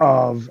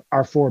of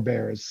our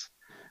forebears,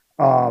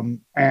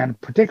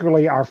 and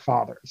particularly our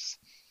fathers.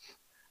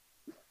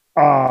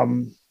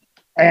 And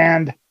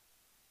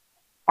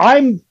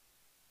I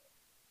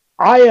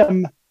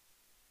am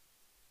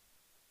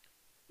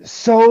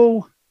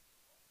so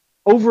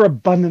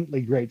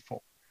overabundantly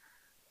grateful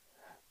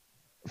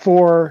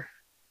for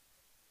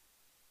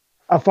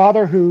a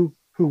father who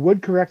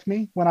would correct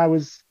me when I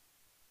was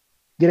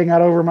getting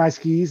out over my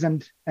skis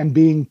and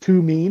being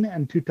too mean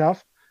and too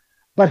tough,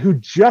 but who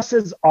just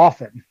as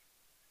often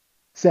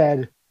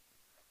said,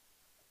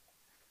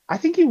 I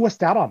think you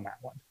wussed out on that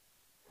one.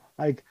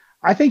 Like,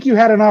 I think you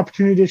had an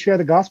opportunity to share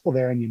the gospel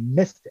there and you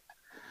missed it.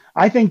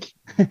 I think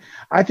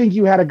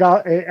you had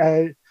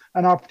an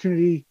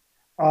opportunity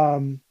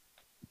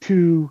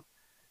to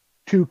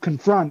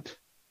confront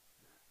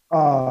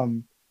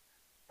a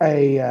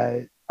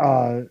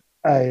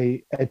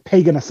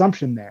pagan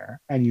assumption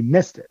there, and you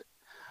missed it.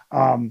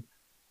 I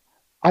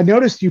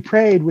noticed you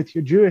prayed with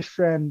your Jewish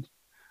friend,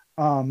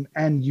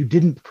 and you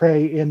didn't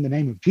pray in the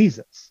name of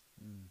Jesus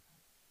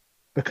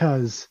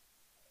because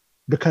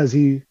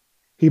he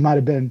might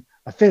have been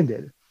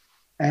offended,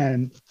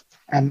 and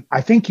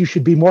I think you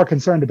should be more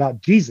concerned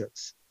about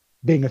Jesus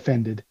being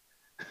offended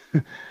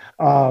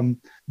than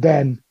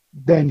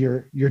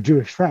your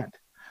Jewish friend.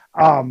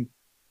 I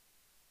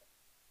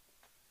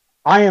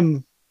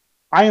am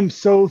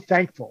so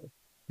thankful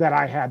that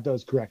I had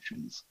those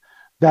corrections,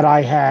 that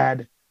I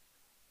had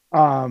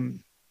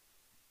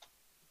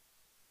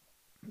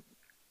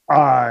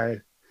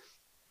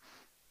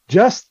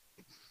just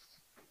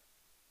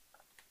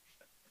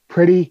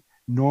pretty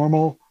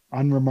normal,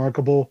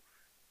 unremarkable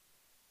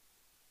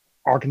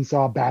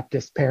Arkansas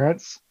Baptist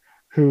parents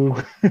who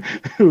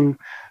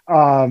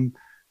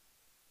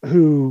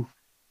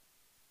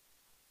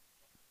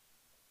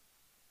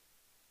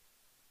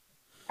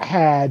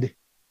had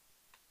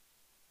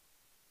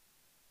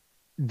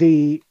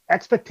the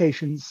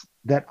expectations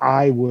that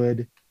I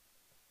would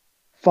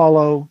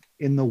follow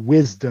in the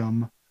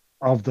wisdom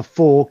of the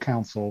full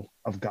counsel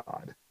of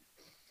God.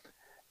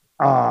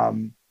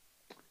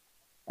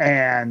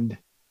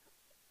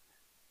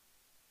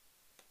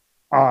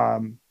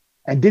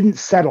 And didn't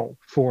settle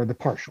for the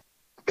partial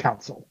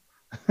counsel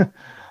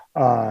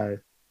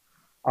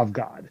of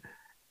God.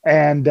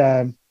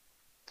 And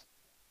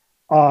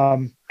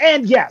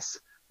yes,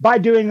 by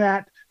doing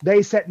that,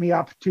 they set me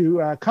up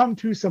to come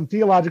to some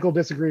theological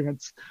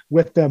disagreements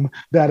with them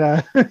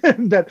that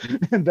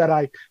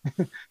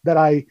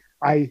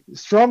I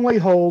strongly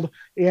hold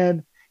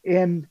in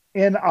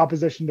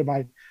opposition to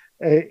my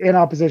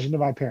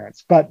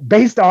parents, but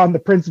based on the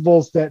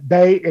principles that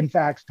they in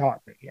fact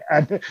taught me.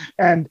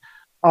 And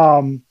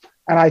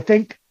I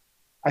think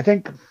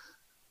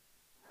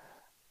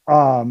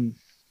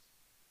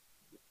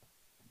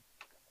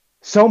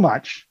so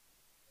much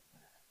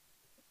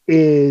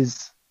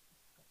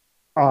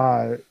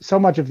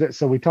of this.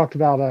 So we talked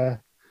about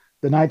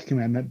the ninth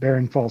commandment,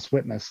 bearing false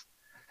witness.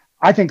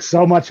 I think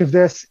so much of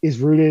this is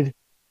rooted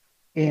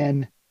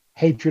in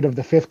hatred of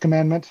the fifth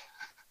commandment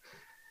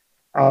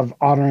of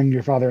honoring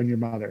your father and your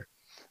mother.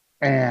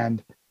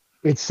 And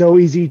it's so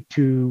easy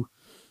to,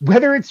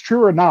 whether it's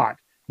true or not,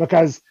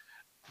 because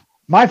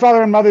my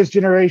father and mother's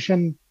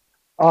generation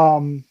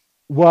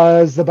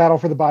was the battle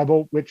for the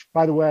Bible, which,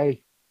 by the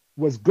way,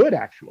 was good,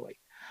 actually.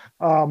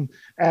 And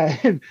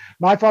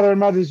my father and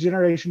mother's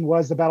generation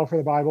was the battle for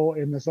the Bible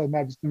in the Southern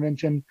Baptist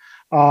Convention.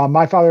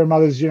 My father and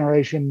mother's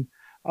generation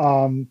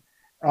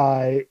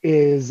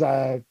is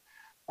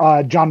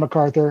John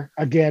MacArthur,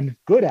 again,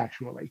 good,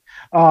 actually.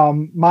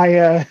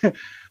 My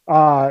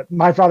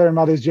father and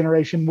mother's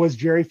generation was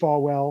Jerry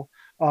Falwell,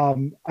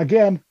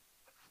 again,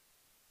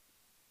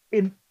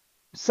 in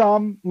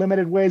some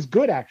limited ways,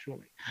 good,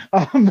 actually.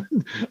 And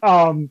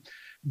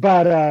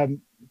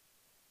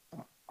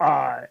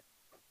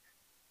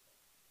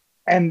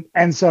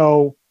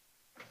so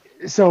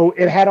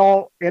it had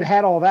all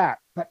that.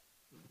 But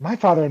my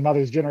father and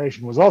mother's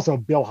generation was also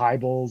Bill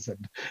Hybels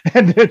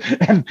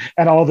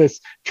and all this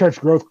church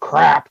growth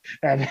crap.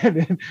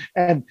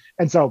 And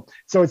so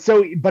it's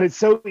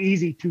so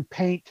easy to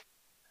paint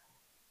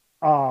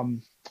our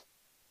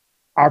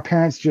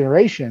parents'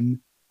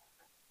 generation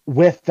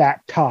with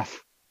that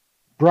tough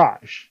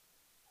brush.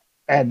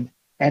 and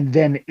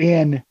then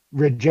in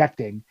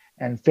rejecting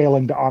and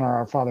failing to honor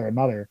our father and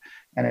mother,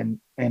 and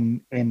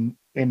in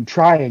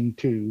trying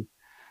to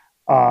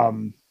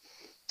um,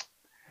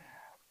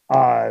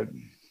 uh,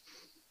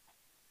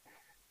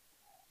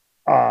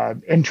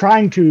 in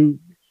trying to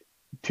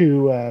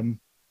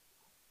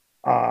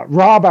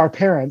rob our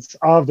parents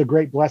of the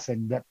great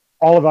blessing that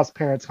all of us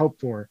parents hope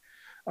for,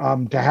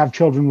 to have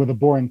children with a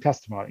boring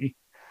testimony,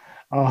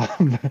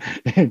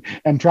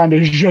 and trying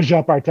to judge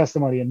up our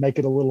testimony and make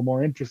it a little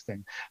more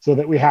interesting, so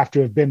that we have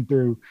to have been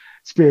through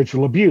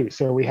spiritual abuse,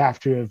 or we have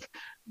to have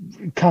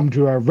come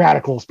to a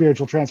radical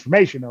spiritual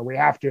transformation, or we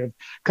have to have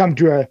come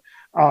to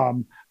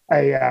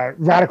a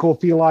radical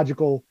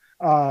theological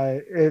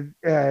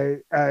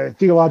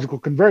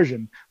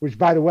conversion. Which,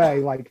 by the way,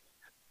 like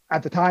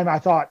at the time I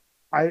thought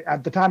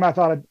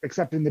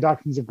accepting the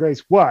doctrines of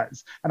grace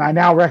was, and I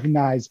now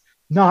recognize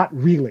not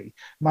really.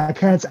 My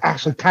parents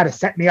actually kind of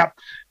set me up.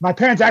 My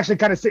parents actually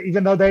kind of set,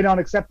 even though they don't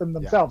accept them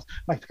themselves. Yeah.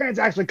 My parents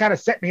actually kind of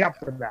set me up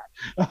for that.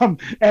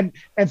 And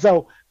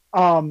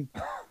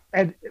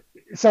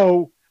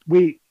so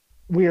we're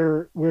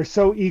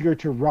so eager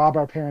to rob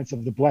our parents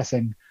of the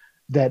blessing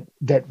that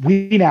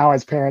we now,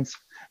 as parents,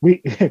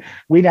 we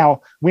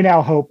now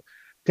hope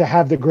to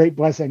have the great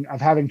blessing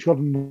of having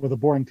children with a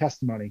boring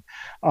testimony.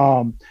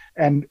 But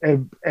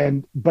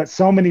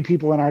so many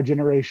people in our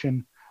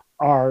generation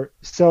are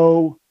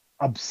so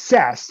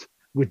obsessed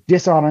with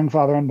dishonoring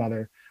father and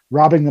mother,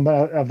 robbing them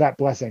of that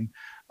blessing,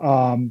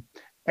 and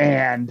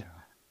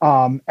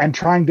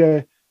trying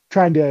to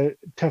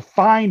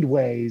find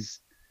ways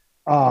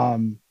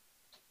to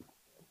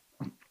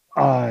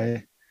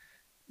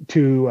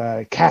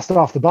cast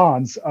off the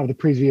bonds of the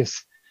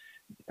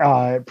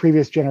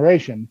previous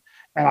generation.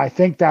 And I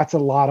think that's a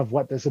lot of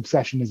what this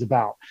obsession is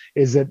about,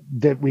 is that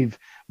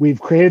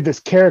we've created this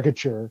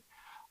caricature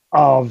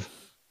of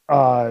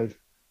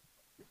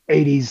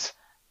 80s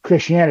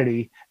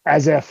Christianity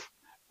as if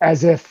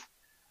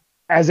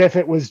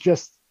it was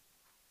just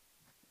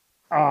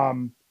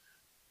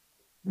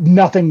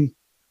nothing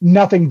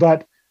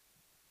but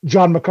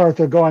John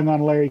MacArthur going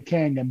on Larry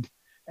King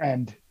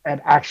and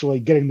actually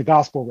getting the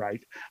gospel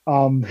right.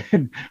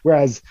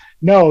 Whereas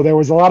no, there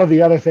was a lot of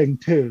the other thing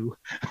too.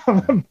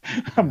 And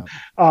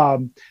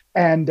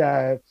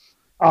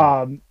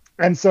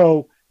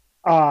so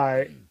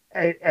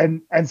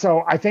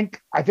I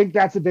think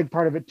that's a big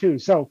part of it too.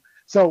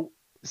 So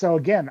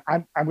again,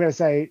 I'm going to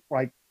say,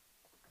 like,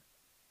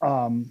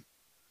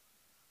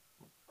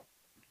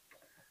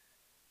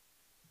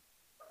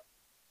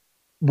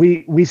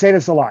 we say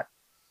this a lot.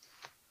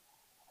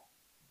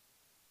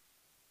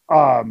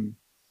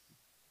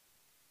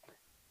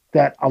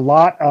 That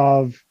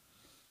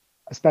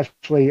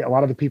especially a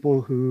lot of the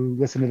people who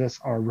listen to this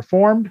are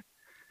Reformed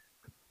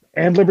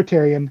and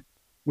Libertarian,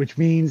 which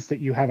means that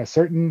you have a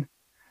certain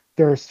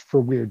thirst for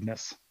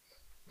weirdness.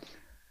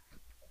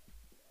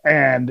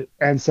 And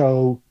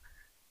so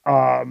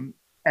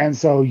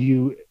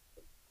you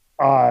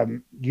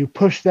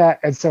push that.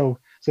 And so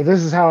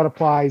this is how it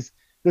applies.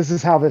 This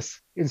is how this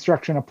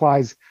instruction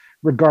applies,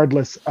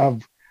 regardless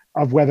of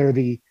whether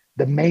the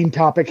main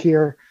topic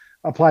here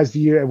applies to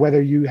you,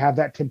 whether you have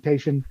that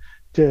temptation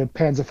to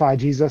panzify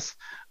Jesus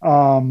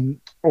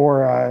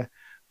or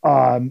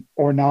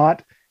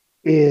not,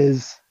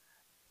 is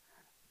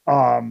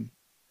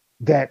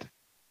that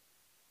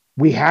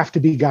we have to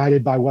be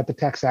guided by what the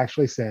text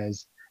actually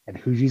says and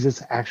who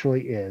Jesus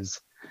actually is,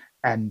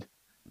 and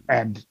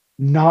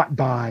not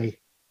by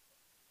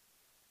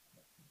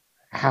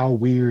how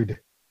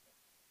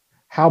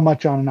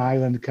much on an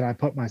island can I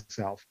put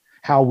myself,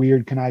 how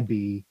weird can I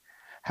be,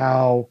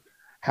 how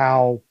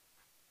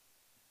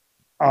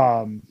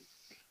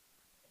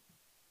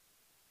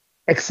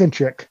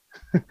eccentric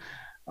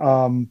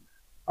of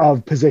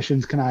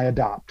positions can I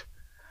adopt.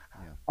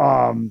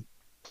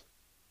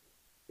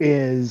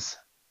 Is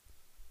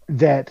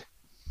that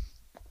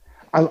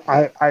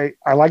I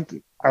like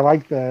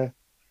the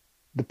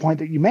point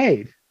that you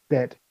made,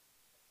 that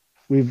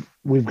we've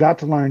got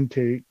to learn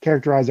to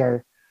characterize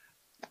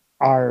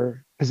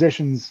our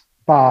positions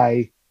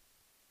by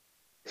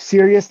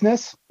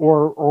seriousness,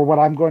 or what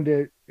I'm going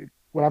to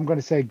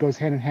say goes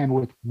hand in hand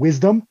with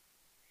wisdom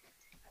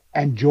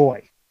and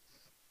joy,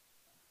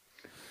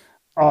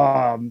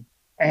 and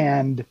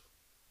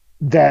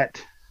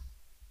that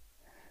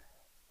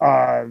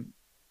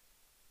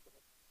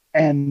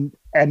and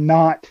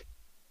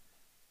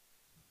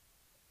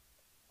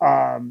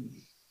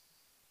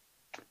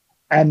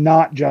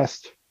not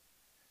just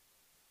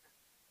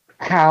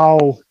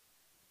how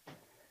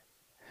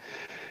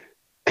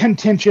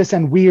contentious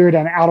and weird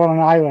and out on an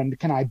island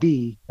can I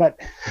be, but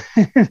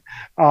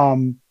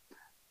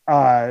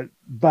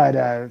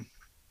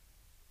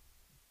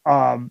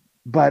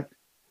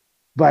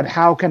but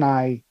how can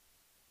I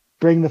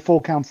bring the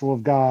full counsel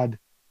of God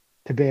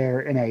to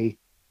bear in a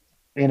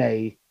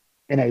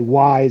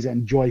wise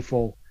and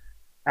joyful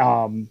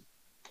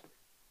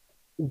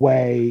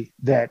way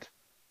that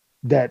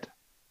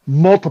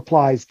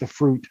multiplies the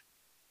fruit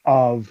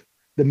of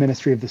the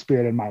ministry of the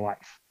Spirit in my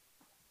life.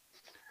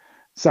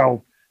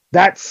 So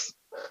that's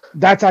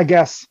that's I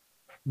guess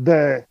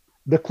the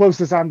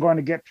closest I'm going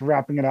to get to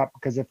wrapping it up,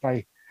 because if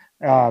I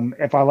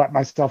let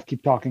myself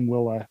keep talking,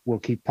 we'll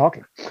keep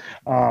talking.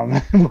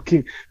 We'll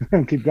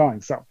keep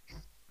going. So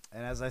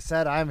And as I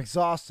said, I'm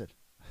exhausted.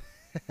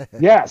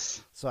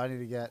 yes, So I need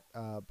to get.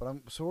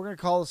 So we're gonna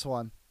call this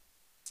one,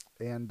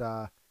 and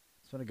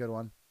it's been a good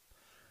one.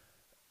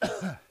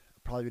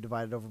 Probably be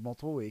divided over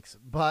multiple weeks,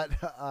 but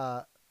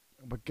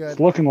it's good.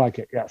 looking like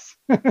it. Yes.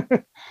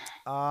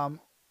 Um,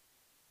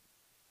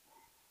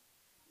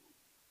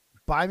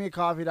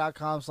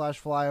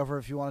 buymeacoffee.com/flyover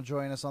if you want to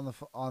join us on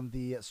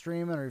the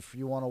stream, or if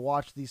you want to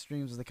watch these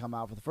streams as they come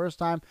out for the first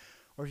time,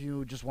 or if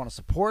you just want to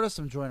support us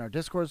and join our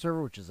Discord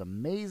server, which is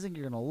amazing.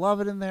 You're gonna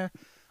love it in there.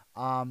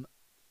 Um,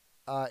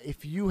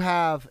 if you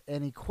have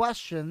any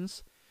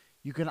questions,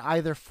 you can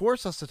either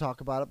force us to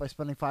talk about it by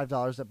spending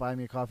 $5 at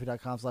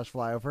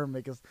buymeacoffee.com/flyover and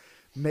make us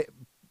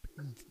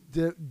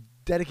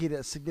dedicate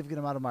a significant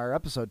amount of our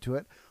episode to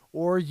it,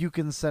 or you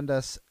can send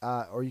us,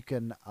 or you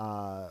can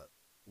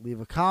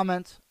leave a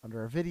comment under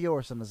our video,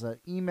 or send us an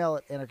email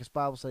at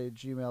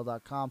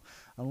anarchistbiblestudy@gmail.com,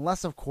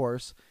 unless, of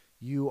course,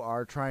 you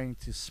are trying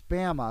to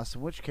spam us,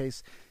 in which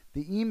case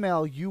the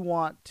email you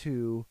want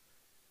to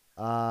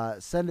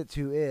send it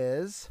to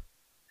is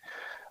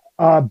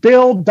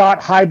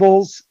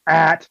Bill.hybels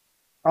at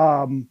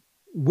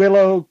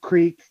Willow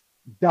Creek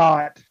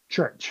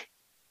 .church.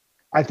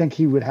 I think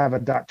he would have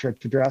a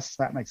 .church address.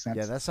 That makes sense.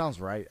 Yeah, that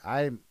sounds right.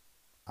 I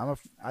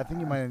think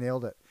you might have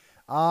nailed it.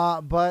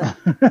 But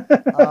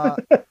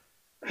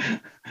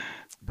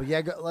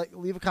yeah,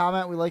 leave a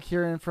comment. We like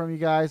hearing from you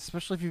guys,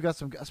 especially if you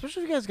guys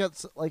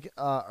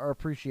are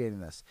appreciating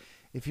this.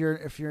 If you're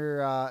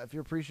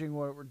appreciating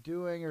what we're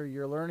doing, or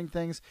you're learning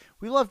things,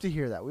 we love to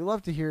hear that. We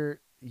love to hear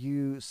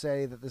you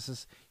say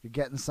that you're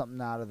getting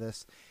something out of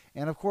this.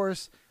 And of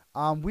course,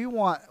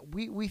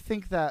 we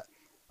think that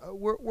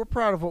we're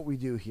proud of what we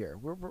do here.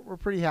 We're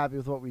pretty happy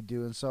with what we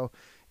do, and so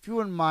if you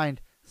wouldn't mind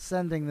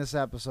sending this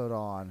episode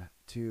on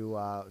to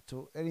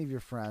any of your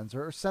friends,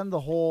 or send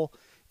the whole.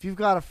 If you've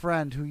got a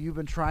friend who you've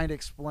been trying to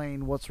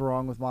explain what's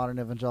wrong with modern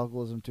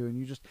evangelicalism to, and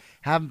you just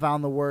haven't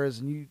found the words,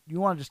 and you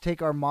want to just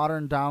take our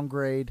modern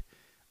downgrade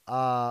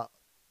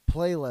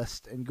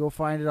playlist and go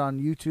find it on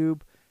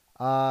YouTube,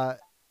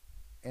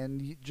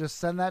 and you just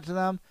send that to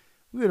them,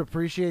 we would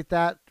appreciate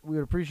that. We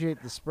would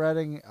appreciate the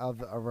spreading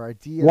of our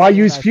ideas. Why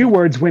use few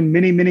words when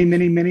many, many,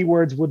 many, many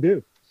words will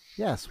do?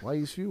 Yes, why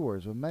use few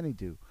words when many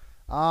do?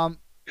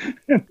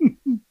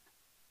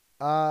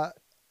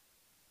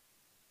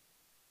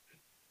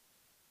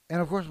 And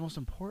of course, most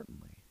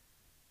importantly,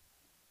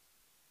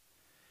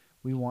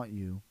 we want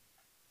you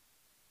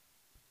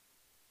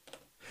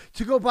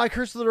to go buy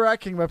Curse of the Rat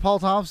King by Paul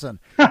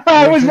Thompson.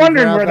 I was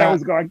wondering where that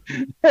was going.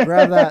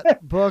 Grab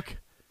that book,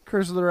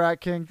 Curse of the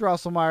Rat King,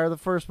 Drosselmeyer, the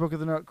first book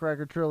of the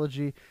Nutcracker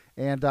trilogy.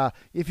 And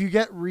if you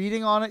get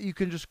reading on it, you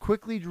can just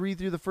quickly read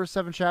through the first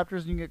 7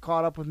 chapters, and you can get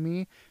caught up with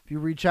me. If you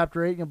read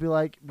chapter 8, you'll be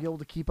able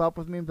to keep up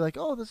with me and be like,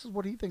 oh, this is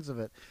what he thinks of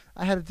it.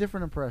 I had a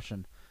different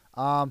impression.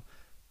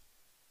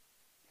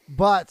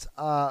 But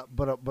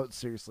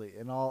seriously,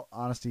 in all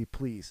honesty,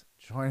 please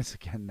join us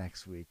again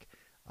next week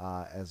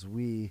as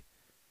we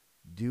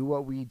do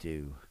what we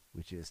do,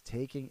 which is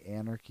taking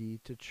anarchy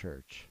to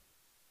church.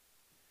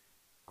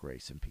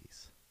 Grace and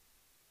peace.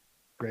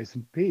 Grace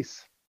and peace.